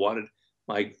you ever wanted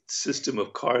my system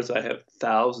of cards. I have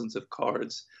thousands of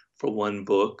cards for one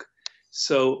book.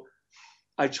 So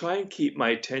I try and keep my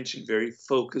attention very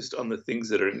focused on the things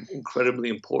that are incredibly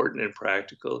important and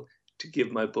practical to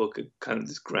give my book a kind of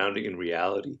this grounding in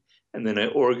reality. And then I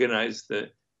organize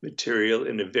the material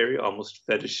in a very almost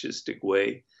fetishistic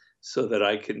way so that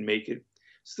I can make it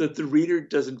so that the reader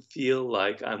doesn't feel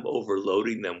like I'm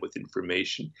overloading them with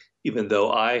information, even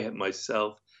though I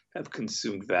myself have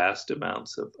consumed vast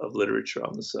amounts of literature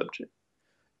on the subject.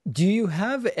 Do you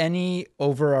have any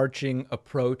overarching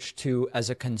approach to, as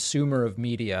a consumer of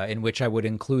media, in which I would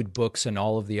include books and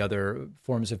all of the other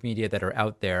forms of media that are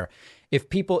out there, if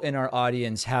people in our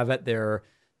audience have at their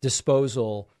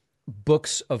disposal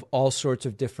books of all sorts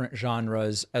of different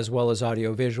genres, as well as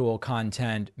audiovisual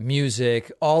content,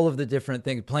 music, all of the different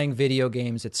things, playing video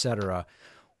games, etc.,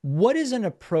 what is an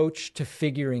approach to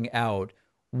figuring out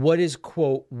what is,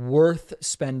 quote, worth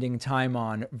spending time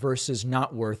on versus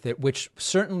not worth it, which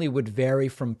certainly would vary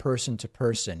from person to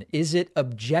person? Is it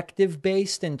objective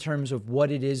based in terms of what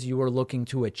it is you are looking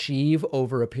to achieve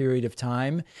over a period of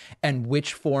time and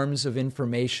which forms of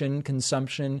information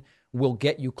consumption will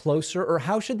get you closer? Or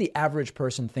how should the average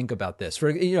person think about this?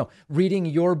 For, reading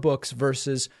your books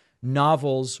versus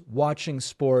novels, watching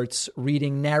sports,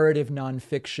 reading narrative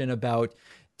nonfiction about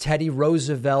Teddy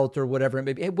Roosevelt or whatever it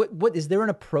may be. What is there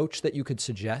an approach that you could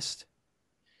suggest?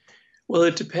 Well,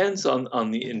 it depends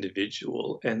on the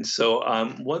individual. And so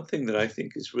one thing that I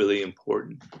think is really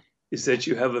important is that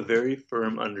you have a very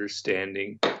firm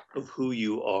understanding of who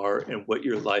you are and what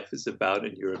your life is about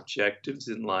and your objectives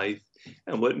in life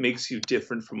and what makes you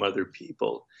different from other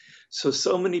people.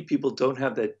 So many people don't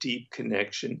have that deep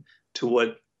connection to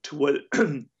what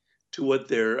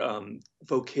their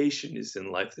vocation is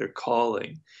in life, their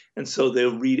calling. And so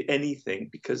they'll read anything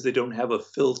because they don't have a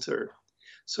filter.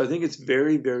 So I think it's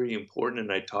very, very important, and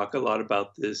I talk a lot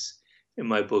about this in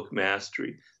my book,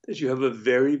 Mastery, that you have a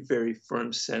very, very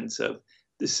firm sense of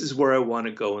this is where I want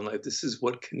to go in life. This is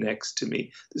what connects to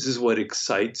me. This is what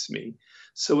excites me.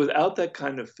 So without that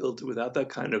kind of filter, without that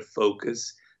kind of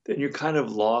focus, then you're kind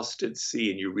of lost at sea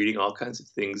and you're reading all kinds of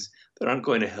things that aren't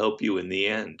going to help you in the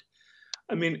end.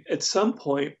 I mean, at some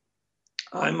point,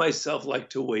 I myself like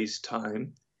to waste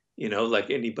time, like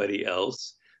anybody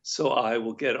else. So I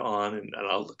will get on and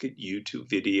I'll look at YouTube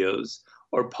videos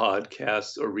or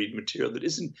podcasts or read material that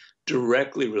isn't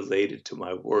directly related to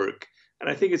my work. And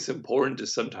I think it's important to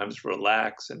sometimes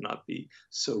relax and not be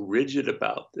so rigid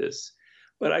about this.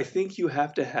 But I think you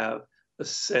have to have a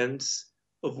sense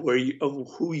of of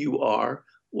who you are,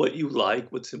 what you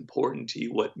like, what's important to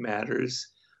you, what matters,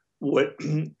 where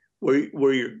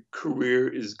your career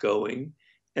is going.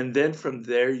 And then from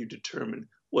there, you determine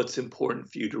what's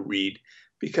important for you to read.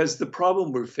 Because the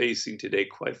problem we're facing today,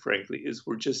 quite frankly, is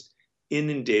we're just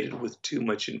inundated with too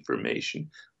much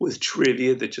information, with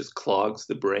trivia that just clogs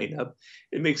the brain up.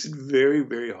 It makes it very,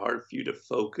 very hard for you to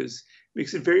focus. It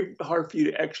makes it very hard for you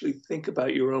to actually think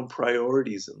about your own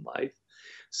priorities in life.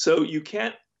 So you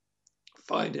can't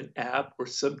find an app or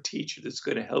some teacher that's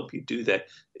going to help you do that.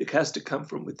 It has to come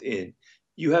from within.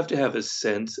 You have to have a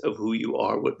sense of who you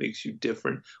are, what makes you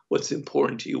different, what's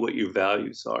important to you, what your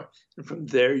values are. And from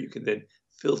there, you can then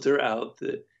filter out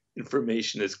the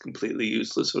information that's completely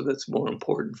useless or that's more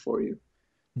important for you.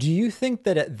 Do you think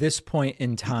that at this point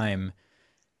in time,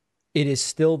 it is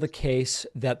still the case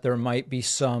that there might be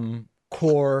some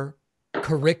core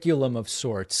curriculum of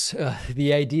sorts?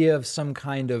 The idea of some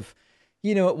kind of,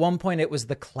 at one point it was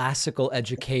the classical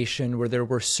education where there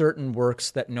were certain works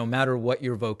that no matter what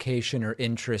your vocation or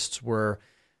interests were,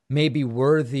 maybe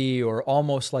worthy or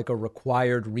almost like a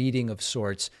required reading of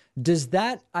sorts. Does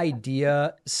that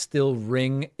idea still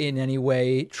ring in any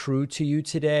way true to you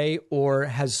today? Or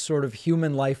has sort of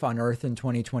human life on Earth in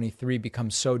 2023 become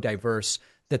so diverse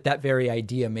that that very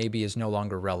idea maybe is no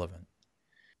longer relevant?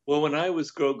 Well, when I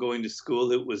was going to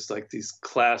school, it was like these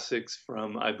classics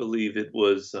from, I believe it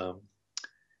was,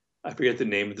 I forget the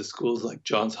name of the schools, like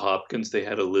Johns Hopkins. They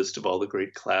had a list of all the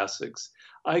great classics.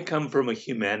 I come from a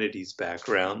humanities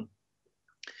background.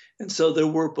 And so there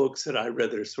were books that I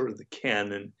read that are sort of the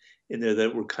canon in there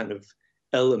that were kind of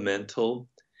elemental.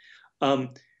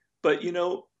 But,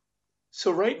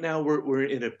 so right now we're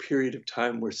in a period of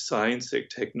time where science and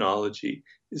technology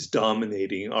is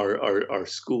dominating our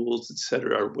schools, et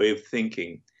cetera, our way of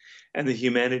thinking. And the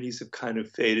humanities have kind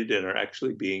of faded and are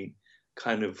actually being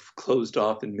kind of closed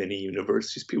off in many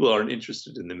universities. People aren't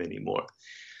interested in them anymore.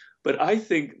 But I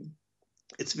think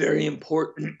it's very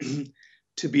important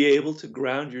to be able to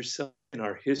ground yourself in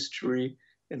our history,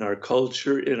 in our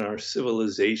culture, in our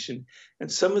civilization.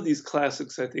 And some of these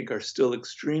classics, I think, are still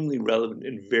extremely relevant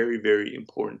and very, very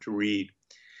important to read.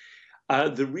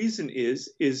 The reason is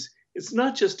it's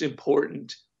not just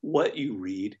important what you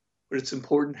read, but it's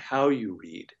important how you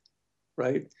read,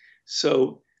 right?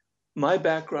 So my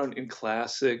background in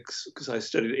classics, because I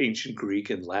studied ancient Greek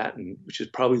and Latin, which is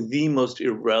probably the most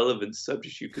irrelevant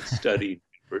subject you could study in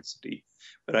university,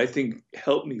 but I think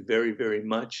helped me very, very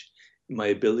much in my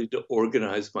ability to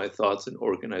organize my thoughts and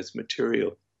organize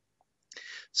material.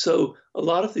 So a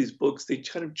lot of these books, they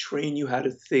kind of train you how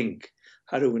to think,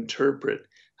 how to interpret,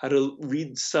 how to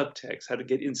read subtext, how to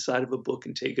get inside of a book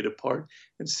and take it apart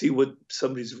and see what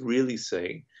somebody's really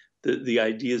saying, the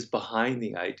ideas behind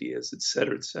the ideas, et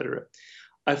cetera, et cetera.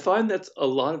 I find that a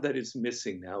lot of that is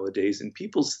missing nowadays, and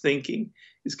people's thinking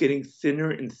is getting thinner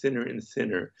and thinner and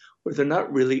thinner, where they're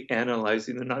not really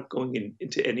analyzing, they're not going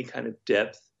into any kind of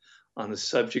depth on a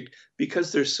subject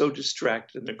because they're so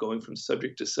distracted and they're going from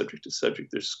subject to subject to subject,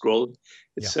 they're scrolling,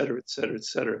 et cetera, et cetera, et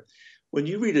cetera. When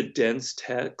you read a dense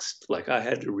text, like I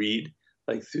had to read,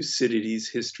 like Thucydides'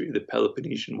 History of the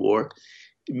Peloponnesian War,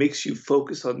 it makes you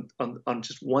focus on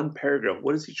just one paragraph.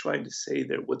 What is he trying to say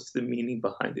there? What's the meaning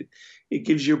behind it? It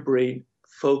gives your brain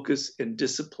focus and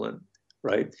discipline,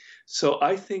 right? So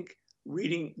I think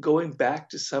going back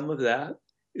to some of that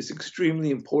is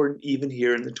extremely important even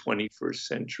here in the 21st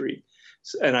century.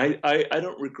 And I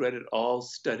don't regret at all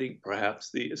studying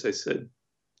perhaps as I said,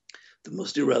 the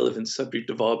most irrelevant subject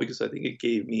of all, because I think it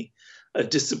gave me a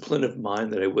discipline of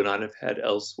mind that I would not have had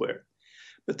elsewhere.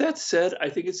 But that said, I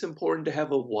think it's important to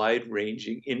have a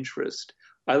wide-ranging interest.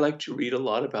 I like to read a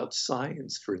lot about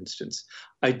science, for instance.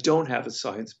 I don't have a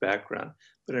science background,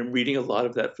 but I'm reading a lot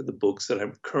of that for the books that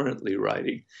I'm currently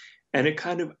writing. And it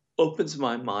kind of opens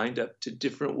my mind up to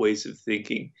different ways of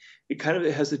thinking. It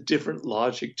has a different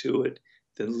logic to it.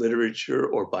 than literature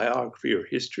or biography or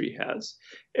history has.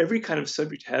 Every kind of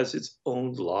subject has its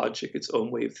own logic, its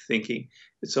own way of thinking,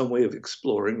 its own way of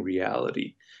exploring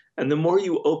reality. And the more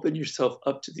you open yourself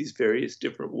up to these various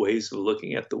different ways of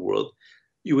looking at the world,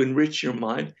 you enrich your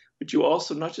mind, but you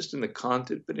also, not just in the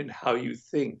content, but in how you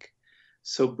think.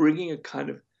 So bringing a kind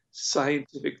of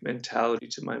scientific mentality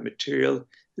to my material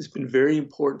has been very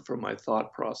important for my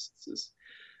thought processes.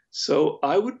 So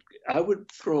I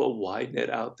would throw a wide net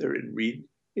out there and read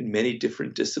in many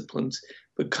different disciplines,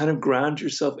 but kind of ground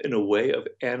yourself in a way of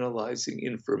analyzing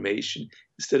information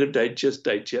instead of just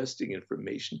digesting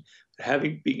information, but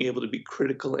being able to be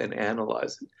critical and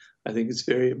analyze it. I think it's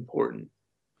very important.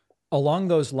 Along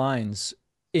those lines,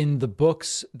 in the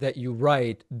books that you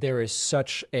write, there is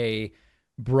such a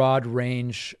broad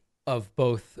range of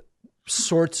both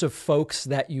sorts of folks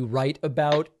that you write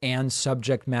about and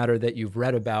subject matter that you've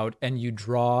read about, and you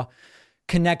draw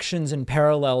connections and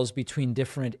parallels between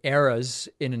different eras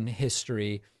in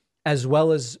history, as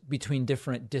well as between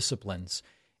different disciplines.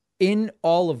 In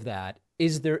all of that,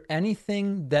 is there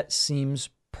anything that seems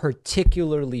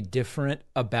particularly different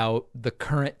about the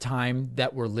current time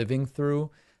that we're living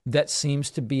through that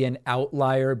seems to be an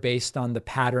outlier based on the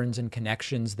patterns and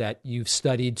connections that you've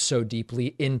studied so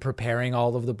deeply in preparing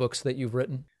all of the books that you've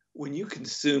written? When you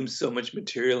consume so much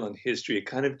material on history, it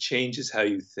kind of changes how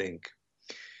you think.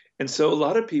 And so a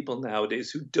lot of people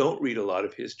nowadays who don't read a lot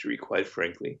of history, quite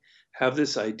frankly, have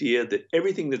this idea that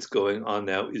everything that's going on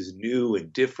now is new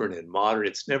and different and modern.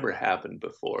 It's never happened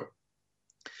before.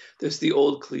 There's the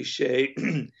old cliche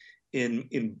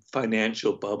in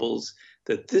financial bubbles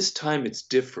that this time it's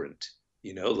different,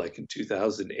 like in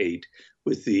 2008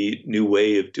 with the new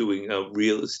way of doing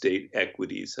real estate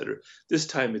equity, et cetera. This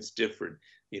time it's different.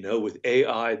 With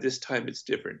AI, this time it's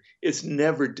different. It's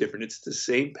never different. It's the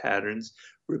same patterns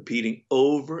repeating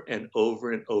over and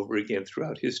over and over again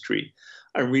throughout history.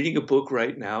 I'm reading a book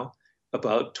right now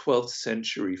about 12th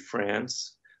century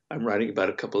France. I'm writing about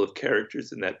a couple of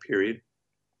characters in that period.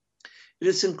 It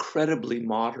is incredibly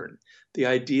modern. The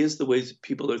ideas, the ways that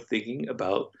people are thinking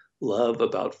about love,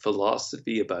 about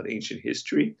philosophy, about ancient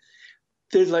history,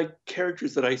 they're like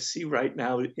characters that I see right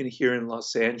now here in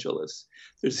Los Angeles.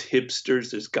 There's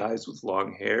hipsters, there's guys with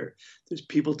long hair, there's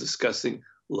people discussing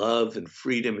love and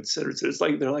freedom, et cetera, et cetera. It's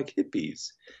like they're like hippies.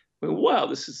 I mean, wow,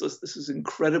 this is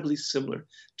incredibly similar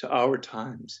to our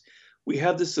times. We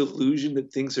have this illusion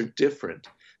that things are different.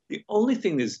 The only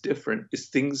thing that's different is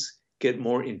things get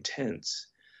more intense.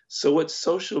 So what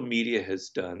social media has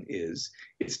done is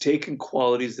it's taken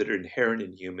qualities that are inherent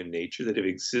in human nature that have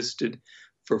existed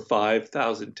for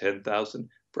 5,000, 10,000,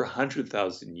 for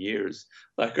 100,000 years,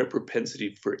 like our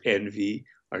propensity for envy,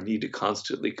 our need to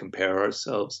constantly compare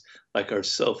ourselves, like our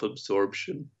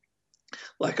self-absorption,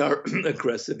 like our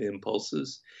aggressive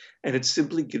impulses, and it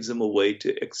simply gives them a way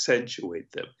to accentuate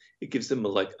them. It gives them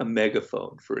like a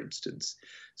megaphone, for instance.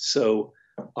 So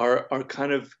our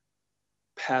kind of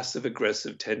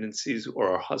passive-aggressive tendencies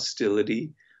or our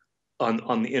hostility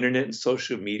on the internet and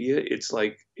social media, it's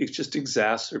just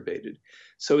exacerbated.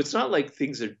 So it's not like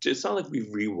it's not like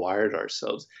we've rewired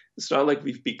ourselves. It's not like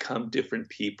we've become different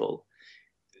people.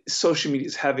 Social media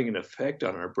is having an effect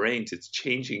on our brains. It's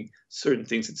changing certain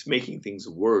things. It's making things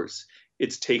worse.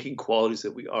 It's taking qualities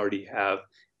that we already have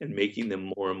and making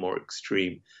them more and more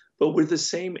extreme. But we're the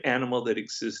same animal that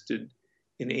existed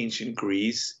in ancient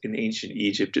Greece, in ancient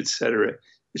Egypt, etc.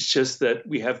 It's just that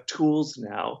we have tools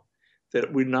now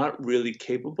that we're not really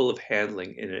capable of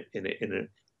handling in a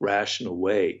rational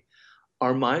way.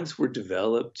 Our minds were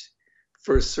developed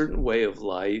for a certain way of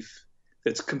life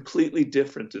that's completely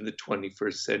different in the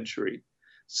 21st century.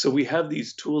 So we have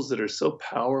these tools that are so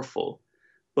powerful,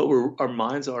 but our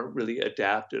minds aren't really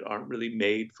adapted, aren't really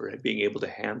made for being able to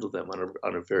handle them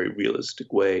on a very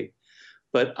realistic way.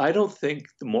 But I don't think,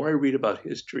 the more I read about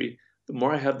history, the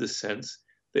more I have the sense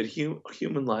that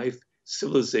human life,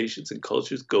 civilizations and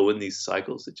cultures go in these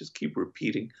cycles that just keep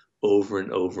repeating over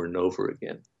and over and over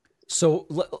again. So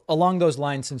along those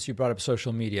lines, since you brought up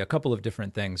social media, a couple of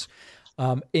different things.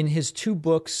 In his two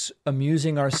books,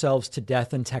 Amusing Ourselves to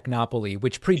Death and Technopoly,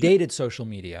 which predated social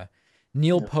media,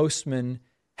 Neil Postman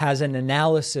has an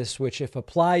analysis which, if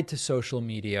applied to social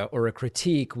media, or a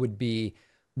critique, would be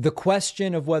the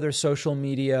question of whether social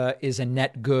media is a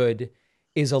net good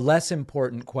is a less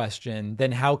important question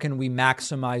than how can we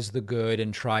maximize the good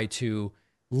and try to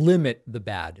limit the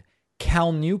bad.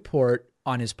 Cal Newport,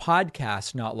 on his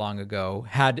podcast not long ago,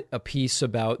 had a piece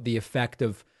about the effect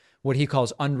of what he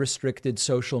calls unrestricted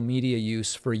social media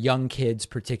use for young kids,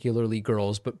 particularly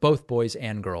girls, but both boys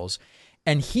and girls.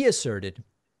 And he asserted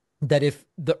that if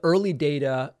the early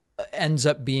data ends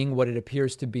up being what it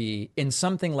appears to be, in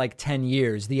something like 10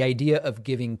 years, the idea of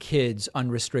giving kids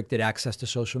unrestricted access to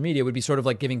social media would be sort of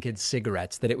like giving kids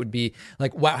cigarettes, that it would be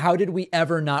like, wow, how did we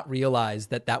ever not realize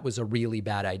that that was a really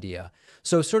bad idea?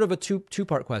 So sort of a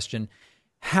two-part question.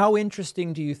 How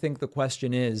interesting do you think the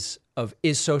question is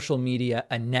social media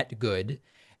a net good?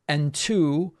 And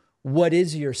two, what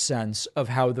is your sense of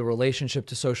how the relationship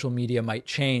to social media might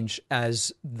change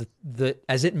as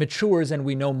as it matures and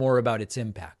we know more about its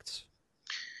impacts?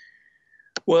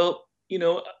 Well,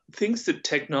 things that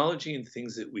technology and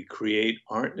things that we create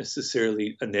aren't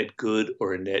necessarily a net good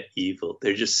or a net evil.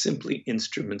 They're just simply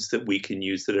instruments that we can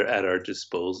use that are at our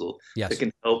disposal, yes, that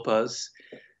can help us.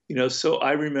 So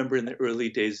I remember in the early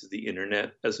days of the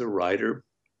internet as a writer,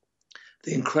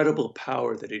 the incredible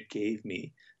power that it gave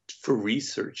me for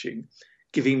researching,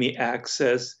 giving me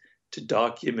access to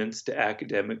documents, to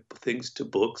academic things, to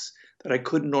books that I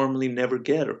could normally never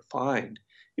get or find.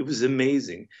 It was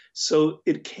amazing. So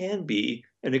it can be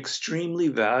an extremely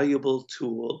valuable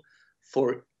tool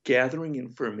for gathering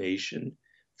information,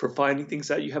 for finding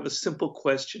things out. You have a simple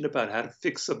question about how to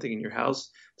fix something in your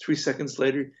house. 3 seconds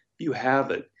later, you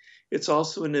have it. It's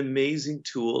also an amazing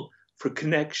tool for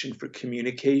connection, for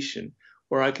communication,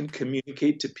 where I can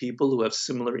communicate to people who have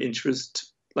similar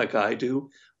interests like I do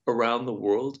around the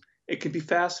world. It can be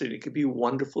fascinating. It can be a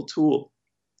wonderful tool.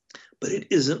 But it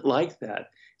isn't like that.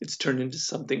 It's turned into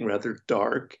something rather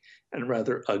dark and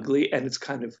rather ugly, and it's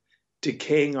kind of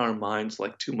decaying our minds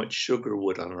like too much sugar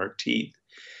would on our teeth.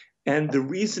 And the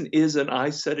reason is, and I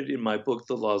said it in my book,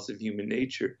 The Laws of Human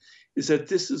Nature, is that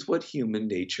this is what human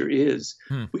nature is.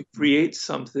 We create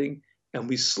something and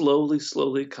we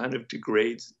slowly kind of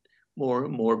degrade more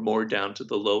and more down to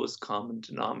the lowest common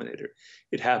denominator.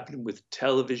 It happened with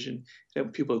television,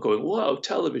 and people are going, wow,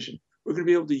 television. We're going to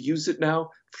be able to use it now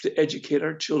to educate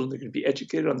our children. They're going to be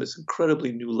educated on this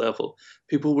incredibly new level.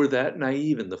 People were that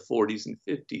naive in the 40s and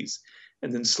 50s.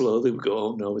 And then slowly we go,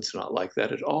 oh, no, it's not like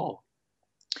that at all.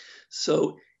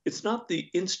 So it's not the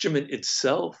instrument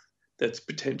itself that's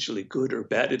potentially good or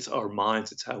bad. It's our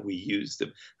minds. It's how we use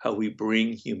them, how we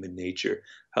bring human nature,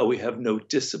 how we have no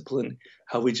discipline,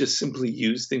 how we just simply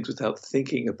use things without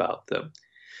thinking about them.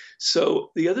 So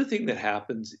the other thing that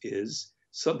happens is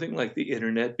something like the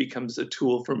internet becomes a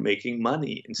tool for making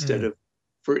money instead of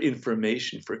for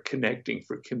information, for connecting,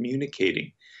 for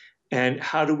communicating. And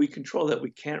how do we control that?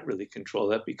 We can't really control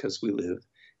that because we live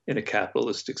in a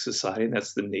capitalistic society, and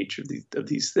that's the nature of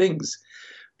these things.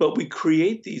 But we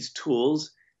create these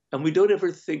tools, and we don't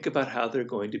ever think about how they're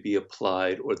going to be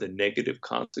applied or the negative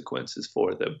consequences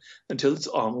for them until it's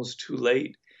almost too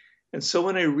late. And so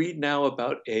when I read now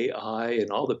about AI and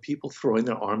all the people throwing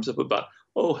their arms up about,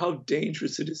 oh, how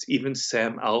dangerous it is, even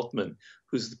Sam Altman,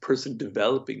 who's the person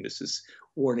developing this, is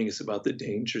warning us about the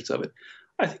dangers of it.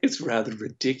 I think it's rather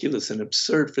ridiculous and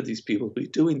absurd for these people to be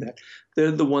doing that.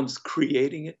 They're the ones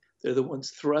creating it. They're the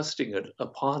ones thrusting it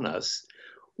upon us.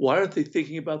 Why aren't they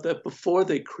thinking about that before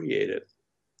they create it?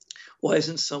 Why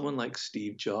isn't someone like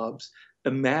Steve Jobs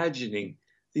imagining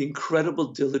the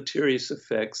incredible deleterious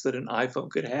effects that an iPhone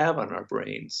could have on our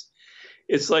brains?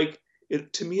 It's like,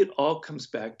 to me, it all comes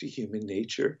back to human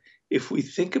nature. If we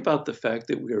think about the fact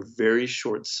that we are very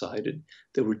short-sighted,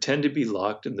 that we tend to be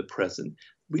locked in the present,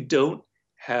 we don't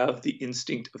have the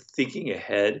instinct of thinking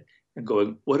ahead and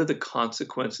going, what are the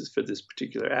consequences for this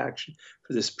particular action,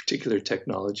 for this particular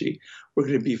technology? We're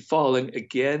going to be falling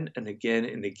again and again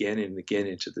and again and again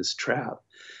into this trap.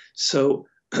 So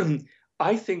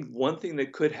I think one thing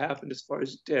that could happen, as far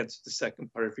as to answer the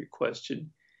second part of your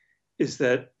question, is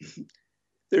that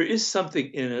there is something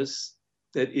in us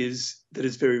that is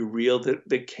very real,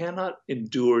 that cannot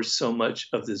endure so much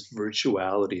of this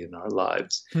virtuality in our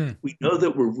lives. We know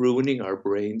that we're ruining our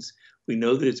brains. We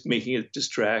know that it's making it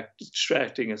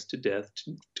distracting us to death,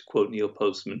 to quote Neil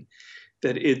Postman,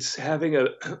 that it's having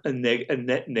a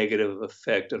net negative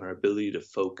effect on our ability to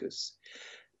focus.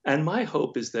 And my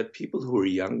hope is that people who are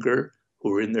younger,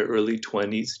 who are in their early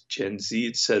 20s, Gen Z,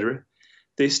 etc.,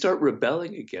 they start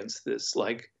rebelling against this.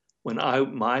 Like when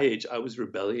my age, I was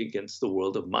rebelling against the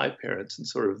world of my parents and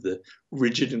sort of the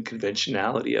rigid and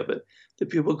conventionality of it. That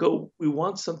people go, we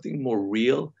want something more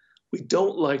real. We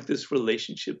don't like this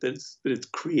relationship that it's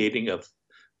creating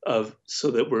of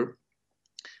so that we're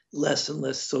less and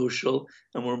less social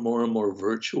and we're more and more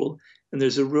virtual. And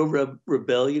there's a real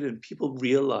rebellion, and people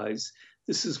realize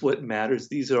this is what matters.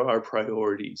 These are our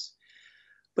priorities.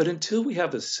 But until we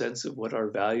have a sense of what our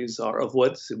values are, of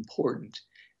what's important,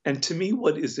 and to me,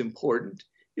 what is important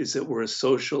is that we're a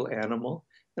social animal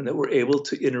and that we're able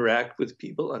to interact with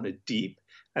people on a deep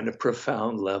and a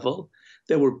profound level,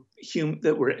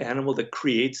 that we're an animal that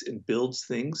creates and builds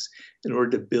things. In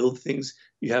order to build things,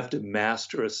 you have to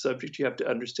master a subject. You have to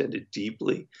understand it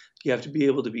deeply. You have to be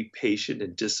able to be patient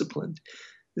and disciplined.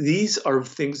 These are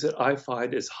things that I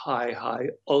find as high,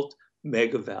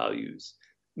 meta values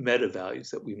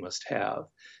that we must have.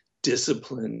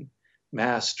 Discipline,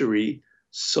 mastery,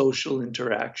 social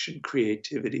interaction,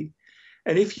 creativity.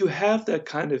 And if you have that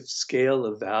kind of scale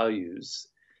of values,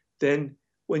 then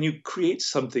when you create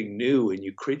something new and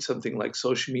you create something like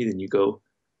social media and you go,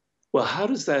 well, how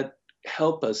does that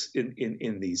help us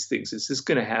in these things? Is this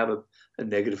going to have a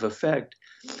negative effect?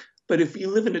 But if you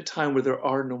live in a time where there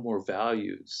are no more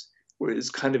values, where it's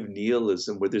kind of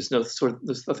nihilism, where there's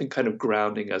nothing kind of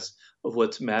grounding us of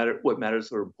what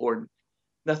matters or important,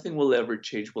 nothing will ever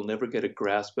change. We'll never get a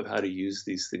grasp of how to use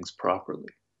these things properly.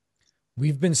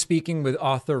 We've been speaking with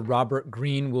author Robert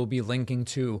Greene. We'll be linking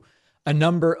to a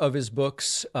number of his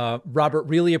books. Robert,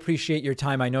 really appreciate your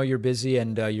time. I know you're busy,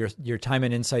 and your time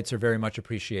and insights are very much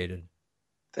appreciated.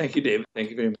 Thank you, David. Thank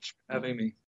you very much for having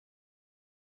me.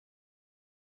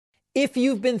 If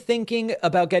you've been thinking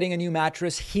about getting a new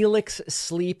mattress, Helix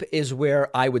Sleep is where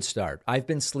I would start. I've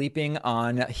been sleeping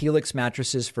on Helix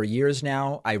mattresses for years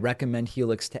now. I recommend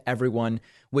Helix to everyone,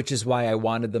 which is why I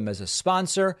wanted them as a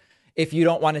sponsor. If you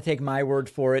don't want to take my word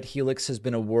for it, Helix has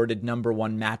been awarded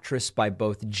 #1 mattress by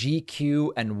both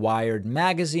GQ and Wired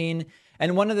magazine.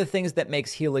 And one of the things that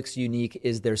makes Helix unique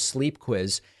is their sleep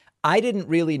quiz. I didn't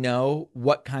really know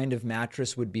what kind of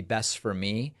mattress would be best for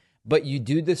me, but you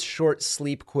do this short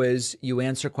sleep quiz. You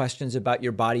answer questions about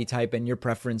your body type and your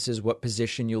preferences, what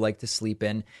position you like to sleep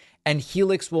in, and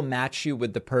Helix will match you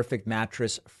with the perfect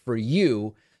mattress for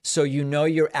you, so you know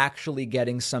you're actually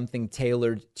getting something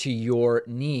tailored to your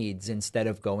needs instead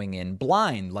of going in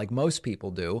blind like most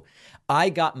people do. I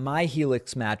got my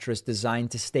Helix mattress designed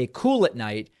to stay cool at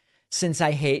night since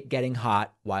I hate getting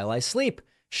hot while I sleep.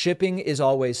 Shipping is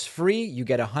always free. You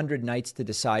get 100 nights to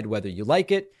decide whether you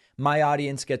like it. My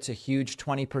audience gets a huge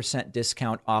 20%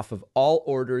 discount off of all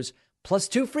orders, plus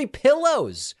 2 free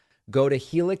pillows. Go to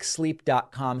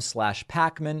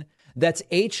helixsleep.com/Pacman. That's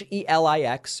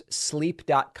HELIX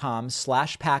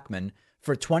sleep.com/Pacman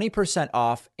for 20%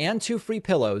 off and 2 free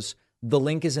pillows. The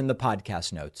link is in the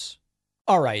podcast notes.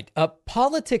 All right.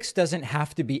 Politics doesn't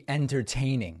have to be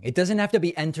entertaining. It doesn't have to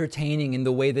be entertaining in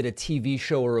the way that a TV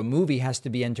show or a movie has to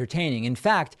be entertaining. In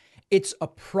fact, it's a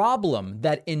problem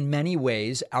that in many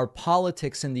ways our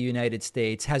politics in the United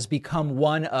States has become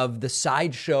one of the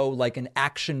sideshow, like an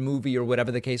action movie or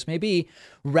whatever the case may be,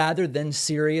 rather than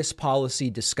serious policy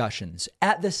discussions.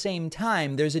 At the same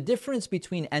time, there's a difference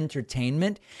between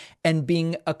entertainment and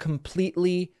being a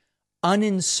completely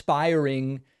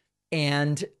uninspiring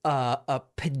and a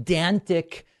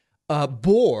pedantic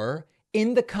bore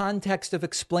in the context of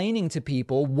explaining to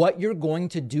people what you're going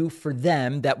to do for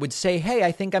them that would say, hey,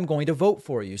 I think I'm going to vote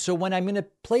for you. So when I'm going to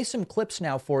play some clips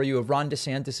now for you of Ron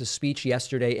DeSantis' speech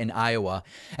yesterday in Iowa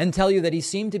and tell you that he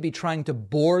seemed to be trying to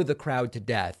bore the crowd to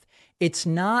death, it's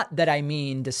not that I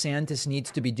mean DeSantis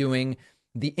needs to be doing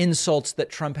the insults that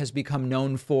Trump has become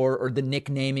known for or the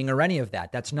nicknaming or any of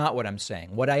that. That's not what I'm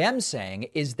saying. What I am saying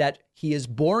is that he is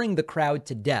boring the crowd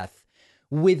to death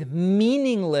with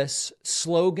meaningless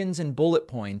slogans and bullet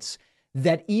points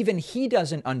that even he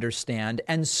doesn't understand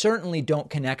and certainly don't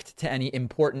connect to any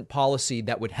important policy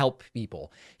that would help people.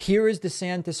 Here is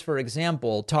DeSantis, for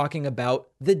example, talking about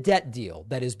the debt deal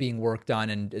that is being worked on,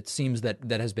 and it seems that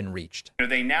has been reached.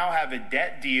 They now have a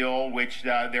debt deal, which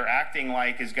they're acting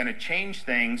like is going to change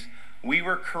things. We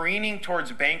were careening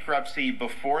towards bankruptcy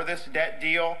before this debt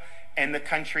deal, and the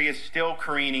country is still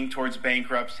careening towards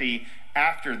bankruptcy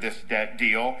after this debt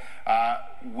deal.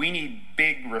 We need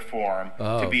big reform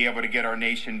to be able to get our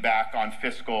nation back on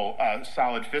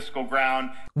solid fiscal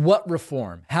ground. What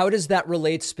reform? How does that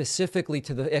relate specifically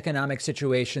to the economic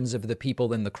situations of the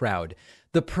people in the crowd?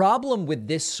 The problem with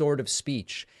this sort of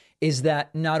speech is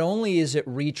that not only is it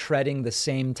retreading the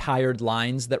same tired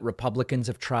lines that Republicans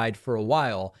have tried for a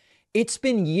while, it's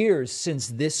been years since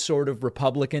this sort of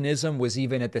republicanism was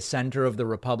even at the center of the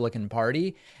Republican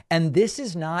Party. And this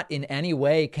is not in any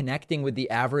way connecting with the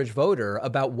average voter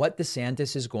about what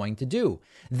DeSantis is going to do.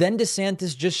 Then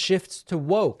DeSantis just shifts to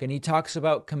woke and he talks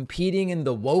about competing in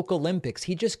the woke Olympics.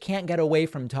 He just can't get away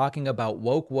from talking about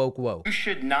woke. You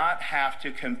should not have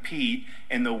to compete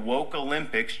in the woke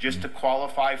Olympics just to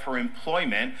qualify for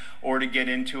employment or to get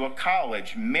into a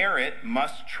college. Merit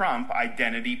must trump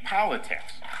identity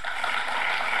politics.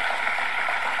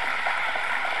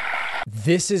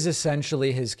 This is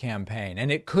essentially his campaign,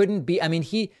 and it couldn't be. I mean,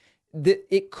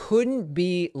 it couldn't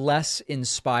be less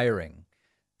inspiring.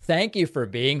 thank you for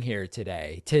being here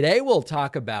today. Today we'll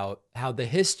talk about how the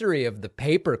history of the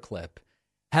paperclip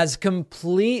has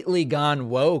completely gone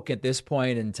woke at this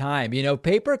point in time. You know,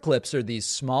 paper clips are these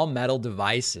small metal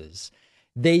devices.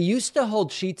 They used to hold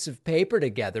sheets of paper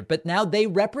together, but now they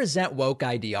represent woke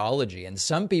ideology, and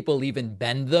some people even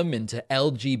bend them into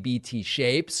LGBT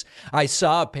shapes. I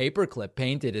saw a paperclip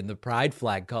painted in the pride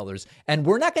flag colors, and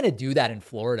we're not going to do that in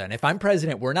Florida. And if I'm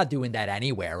president, we're not doing that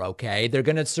anywhere, okay? They're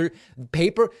going to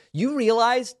paper. You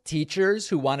realize teachers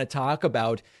who want to talk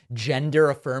about gender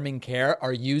affirming care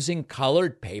are using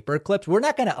colored paper clips? We're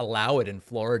not going to allow it in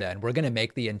Florida, and we're going to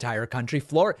make the entire country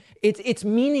Florida. It's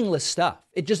meaningless stuff.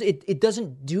 It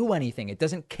doesn't do anything. It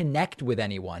doesn't connect with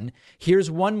anyone.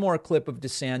 Here's one more clip of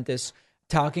DeSantis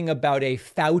talking about a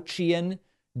Faucian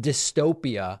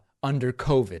dystopia under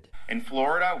COVID. In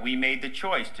Florida, we made the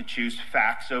choice to choose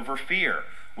facts over fear.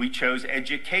 We chose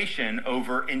education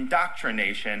over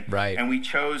indoctrination. Right. And we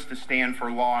chose to stand for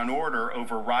law and order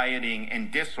over rioting and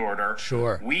disorder.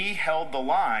 Sure. We held the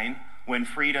line when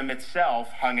freedom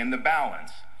itself hung in the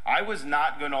balance. I was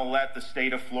not going to let the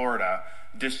state of Florida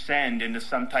descend into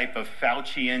some type of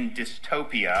Faucian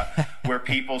dystopia where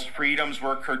people's freedoms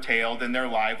were curtailed and their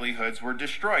livelihoods were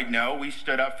destroyed. No, we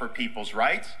stood up for people's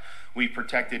rights. We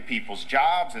protected people's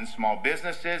jobs and small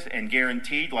businesses and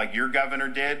guaranteed, like your governor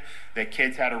did, that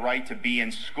kids had a right to be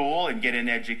in school and get an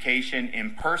education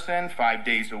in person 5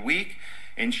 days a week.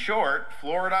 In short,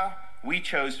 Florida, we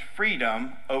chose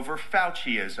freedom over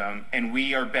Fauciism, and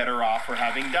we are better off for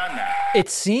having done that. It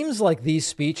seems like these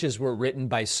speeches were written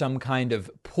by some kind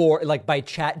of poor, like by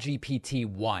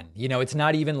ChatGPT-1. You know, it's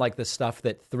not even like the stuff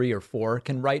that 3 or 4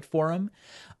 can write for him.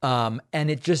 And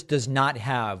it just does not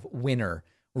have winner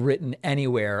written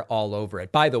anywhere all over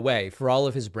it. By the way, for all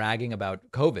of his bragging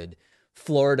about COVID,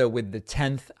 Florida with the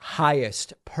 10th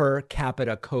highest per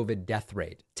capita COVID death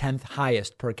rate. 10th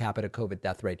highest per capita COVID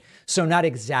death rate. So not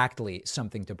exactly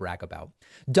something to brag about.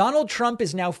 Donald Trump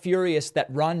is now furious that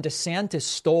Ron DeSantis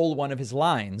stole one of his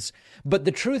lines. But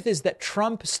the truth is that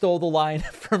Trump stole the line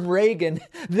from Reagan.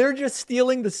 They're just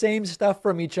stealing the same stuff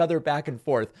from each other back and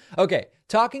forth. Okay,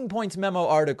 Talking Points memo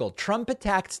article. Trump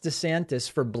attacks DeSantis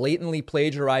for blatantly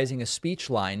plagiarizing a speech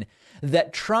line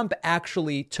that Trump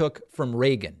actually took from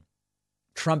Reagan.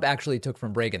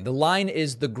 The line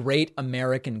is the great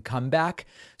American comeback.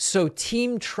 So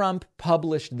Team Trump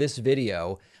published this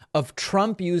video of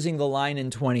Trump using the line in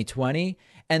 2020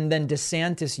 and then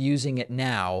DeSantis using it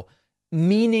now,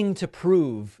 meaning to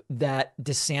prove that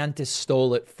DeSantis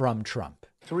stole it from Trump.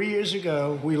 3 years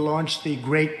ago, we launched the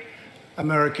great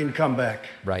American comeback.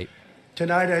 Right.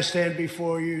 Tonight, I stand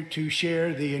before you to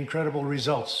share the incredible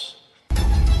results.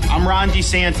 I'm Ron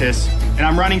DeSantis, and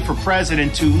I'm running for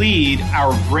president to lead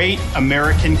our great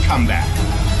American comeback.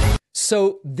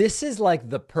 So this is like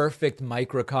the perfect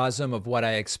microcosm of what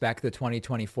I expect the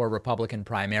 2024 Republican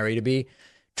primary to be.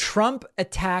 Trump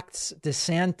attacks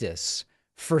DeSantis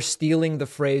for stealing the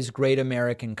phrase great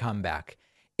American comeback.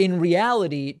 In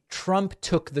reality, Trump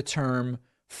took the term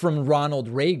from Ronald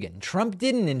Reagan. Trump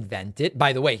didn't invent it.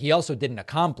 By the way, he also didn't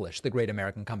accomplish the great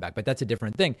American comeback, but that's a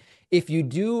different thing. If you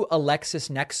do a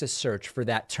LexisNexis search for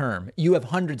that term, you have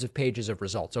hundreds of pages of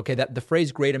results. Okay, that the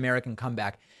phrase great American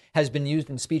comeback has been used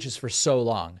in speeches for so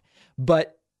long.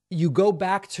 But you go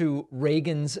back to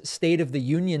Reagan's State of the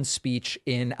Union speech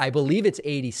in, I believe it's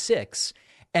 86,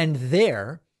 and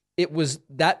there it was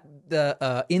that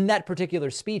in that particular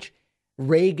speech,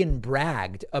 Reagan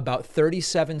bragged about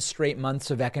 37 straight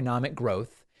months of economic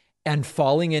growth and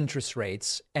falling interest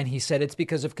rates. And he said it's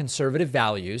because of conservative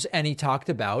values. And he talked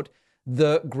about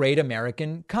the great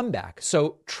American comeback.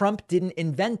 So Trump didn't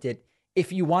invent it.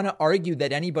 If you want to argue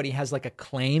that anybody has like a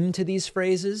claim to these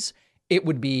phrases, it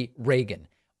would be Reagan.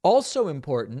 Also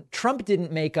important, Trump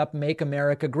didn't make up Make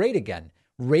America Great Again.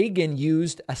 Reagan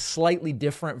used a slightly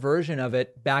different version of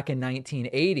it back in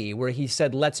 1980, where he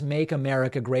said, let's make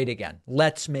America great again.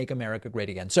 Let's make America great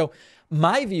again. So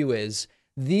my view is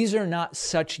these are not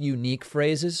such unique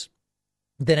phrases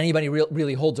that anybody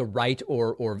really holds a right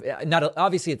or not.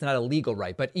 Obviously, it's not a legal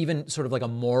right, but even sort of like a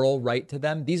moral right to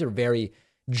them. These are very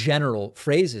general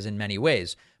phrases in many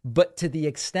ways. But to the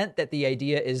extent that the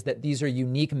idea is that these are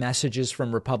unique messages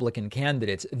from Republican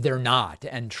candidates, they're not.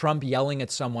 And Trump yelling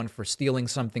at someone for stealing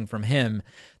something from him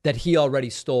that he already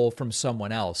stole from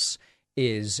someone else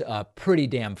is pretty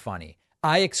damn funny.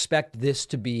 I expect this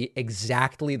to be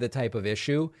exactly the type of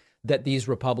issue that these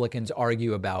Republicans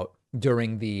argue about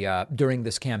during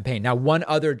this campaign. Now, one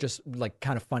other just like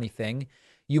kind of funny thing,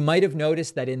 you might have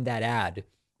noticed that in that ad,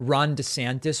 Ron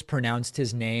DeSantis pronounced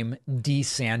his name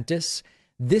DeSantis.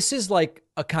 This is like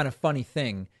a kind of funny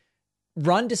thing.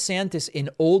 Ron DeSantis in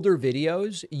older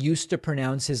videos used to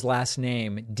pronounce his last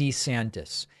name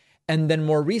DeSantis. And then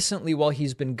more recently, while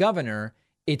he's been governor,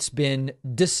 it's been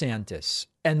DeSantis.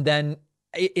 And then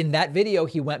in that video,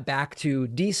 he went back to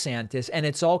DeSantis, and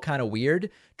it's all kind of weird.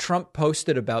 Trump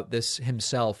posted about this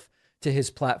himself to his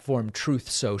platform, Truth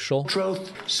Social.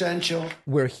 Truth Central.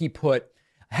 Where he put,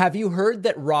 have you heard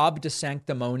that Rob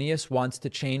DeSanctimonious wants to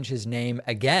change his name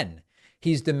again?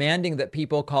 He's demanding that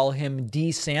people call him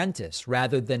DeSantis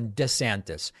rather than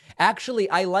DeSantis. Actually,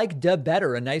 I like de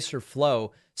better, a nicer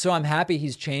flow, so I'm happy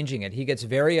he's changing it. He gets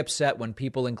very upset when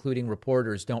people, including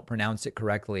reporters, don't pronounce it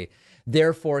correctly.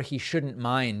 Therefore, he shouldn't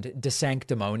mind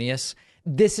DeSanctimonious.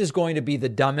 This is going to be the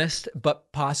dumbest,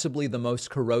 but possibly the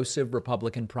most corrosive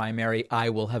Republican primary I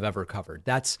will have ever covered.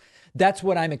 That's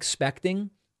what I'm expecting,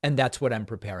 and that's what I'm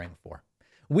preparing for.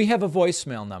 We have a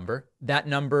voicemail number. That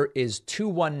number is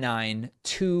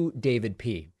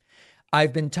 219-2-DAVID-P.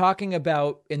 I've been talking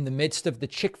about in the midst of the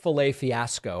Chick-fil-A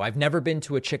fiasco. I've never been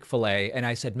to a Chick-fil-A, and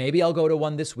I said, maybe I'll go to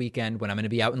one this weekend when I'm going to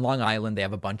be out in Long Island. They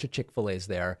have a bunch of Chick-fil-A's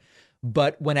there.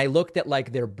 But when I looked at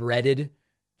like their breaded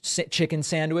chicken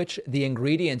sandwich, the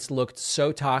ingredients looked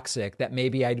so toxic that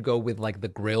maybe I'd go with like the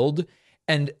grilled.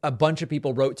 And a bunch of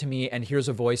people wrote to me, and here's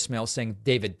a voicemail saying,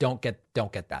 David, don't get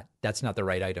that. That's not the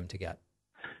right item to get.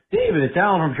 David, it's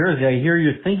Alan from Jersey. I hear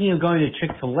you're thinking of going to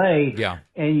Chick-fil-A. Yeah.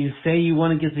 And you say you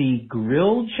want to get the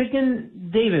grilled chicken?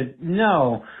 David,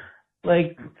 no.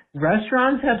 Like,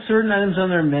 restaurants have certain items on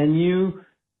their menu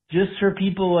just for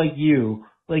people like you.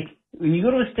 Like, when you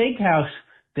go to a steakhouse,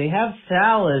 they have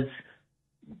salads,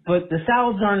 but the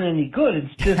salads aren't any good.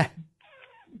 It's just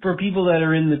for people that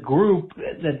are in the group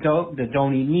that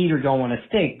don't eat meat or don't want a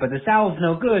steak. But the salad's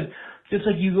no good. Just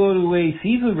like you go to a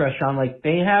seafood restaurant, like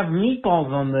they have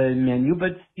meatballs on the menu,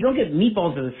 but you don't get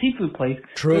meatballs at a seafood place.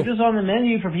 True. They're just on the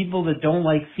menu for people that don't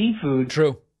like seafood.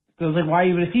 True. So it's like, why are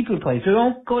you at a seafood place? So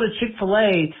don't go to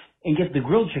Chick-fil-A and get the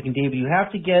grilled chicken, David. You have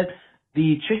to get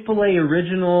the Chick-fil-A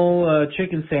original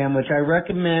chicken sandwich. I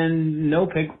recommend no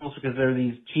pickles because they're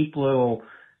these cheap little...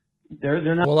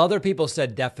 They're not... Well, other people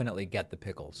said definitely get the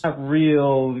pickles. Not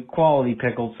real quality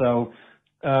pickles, so...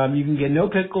 you can get no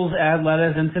pickles, add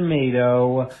lettuce and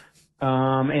tomato,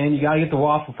 and you got to get the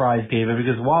waffle fries, David,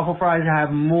 because waffle fries have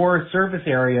more surface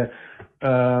area.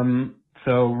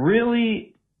 So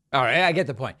really, all right, I get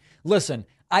the point. Listen,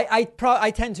 I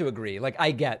tend to agree. Like I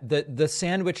get the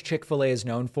sandwich Chick-fil-A is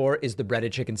known for is the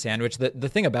breaded chicken sandwich. The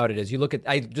thing about it is, you look at.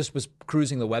 I just was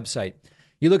cruising the website.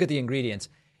 You look at the ingredients.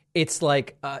 It's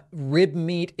like rib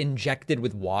meat injected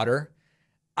with water.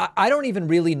 I don't even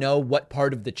really know what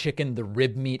part of the chicken the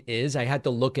rib meat is. I had to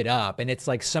look it up, and it's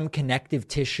like some connective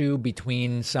tissue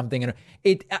between something and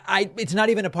it's not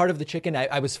even a part of the chicken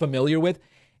I was familiar with.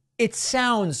 It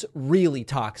sounds really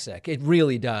toxic. It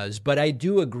really does. But I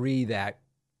do agree that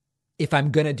if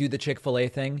I'm going to do the Chick-fil-A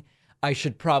thing, I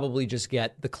should probably just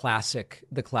get the classic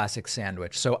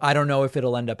sandwich. So I don't know if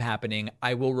it'll end up happening.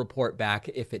 I will report back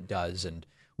if it does, and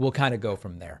we'll kind of go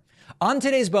from there. On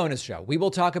today's bonus show, we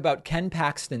will talk about Ken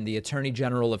Paxton, the Attorney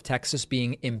General of Texas,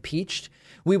 being impeached.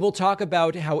 We will talk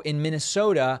about how in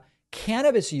Minnesota,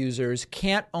 cannabis users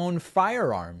can't own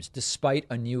firearms despite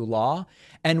a new law.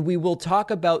 And we will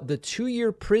talk about the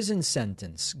 2-year prison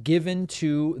sentence given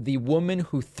to the woman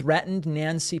who threatened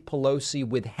Nancy Pelosi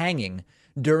with hanging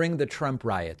during the Trump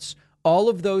riots. All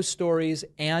of those stories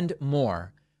and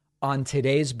more on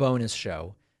today's bonus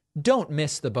show. Don't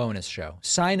miss the bonus show.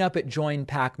 Sign up at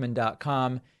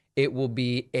joinpacman.com. It will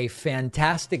be a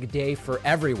fantastic day for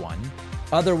everyone.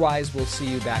 Otherwise, we'll see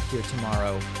you back here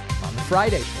tomorrow on the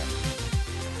Friday show.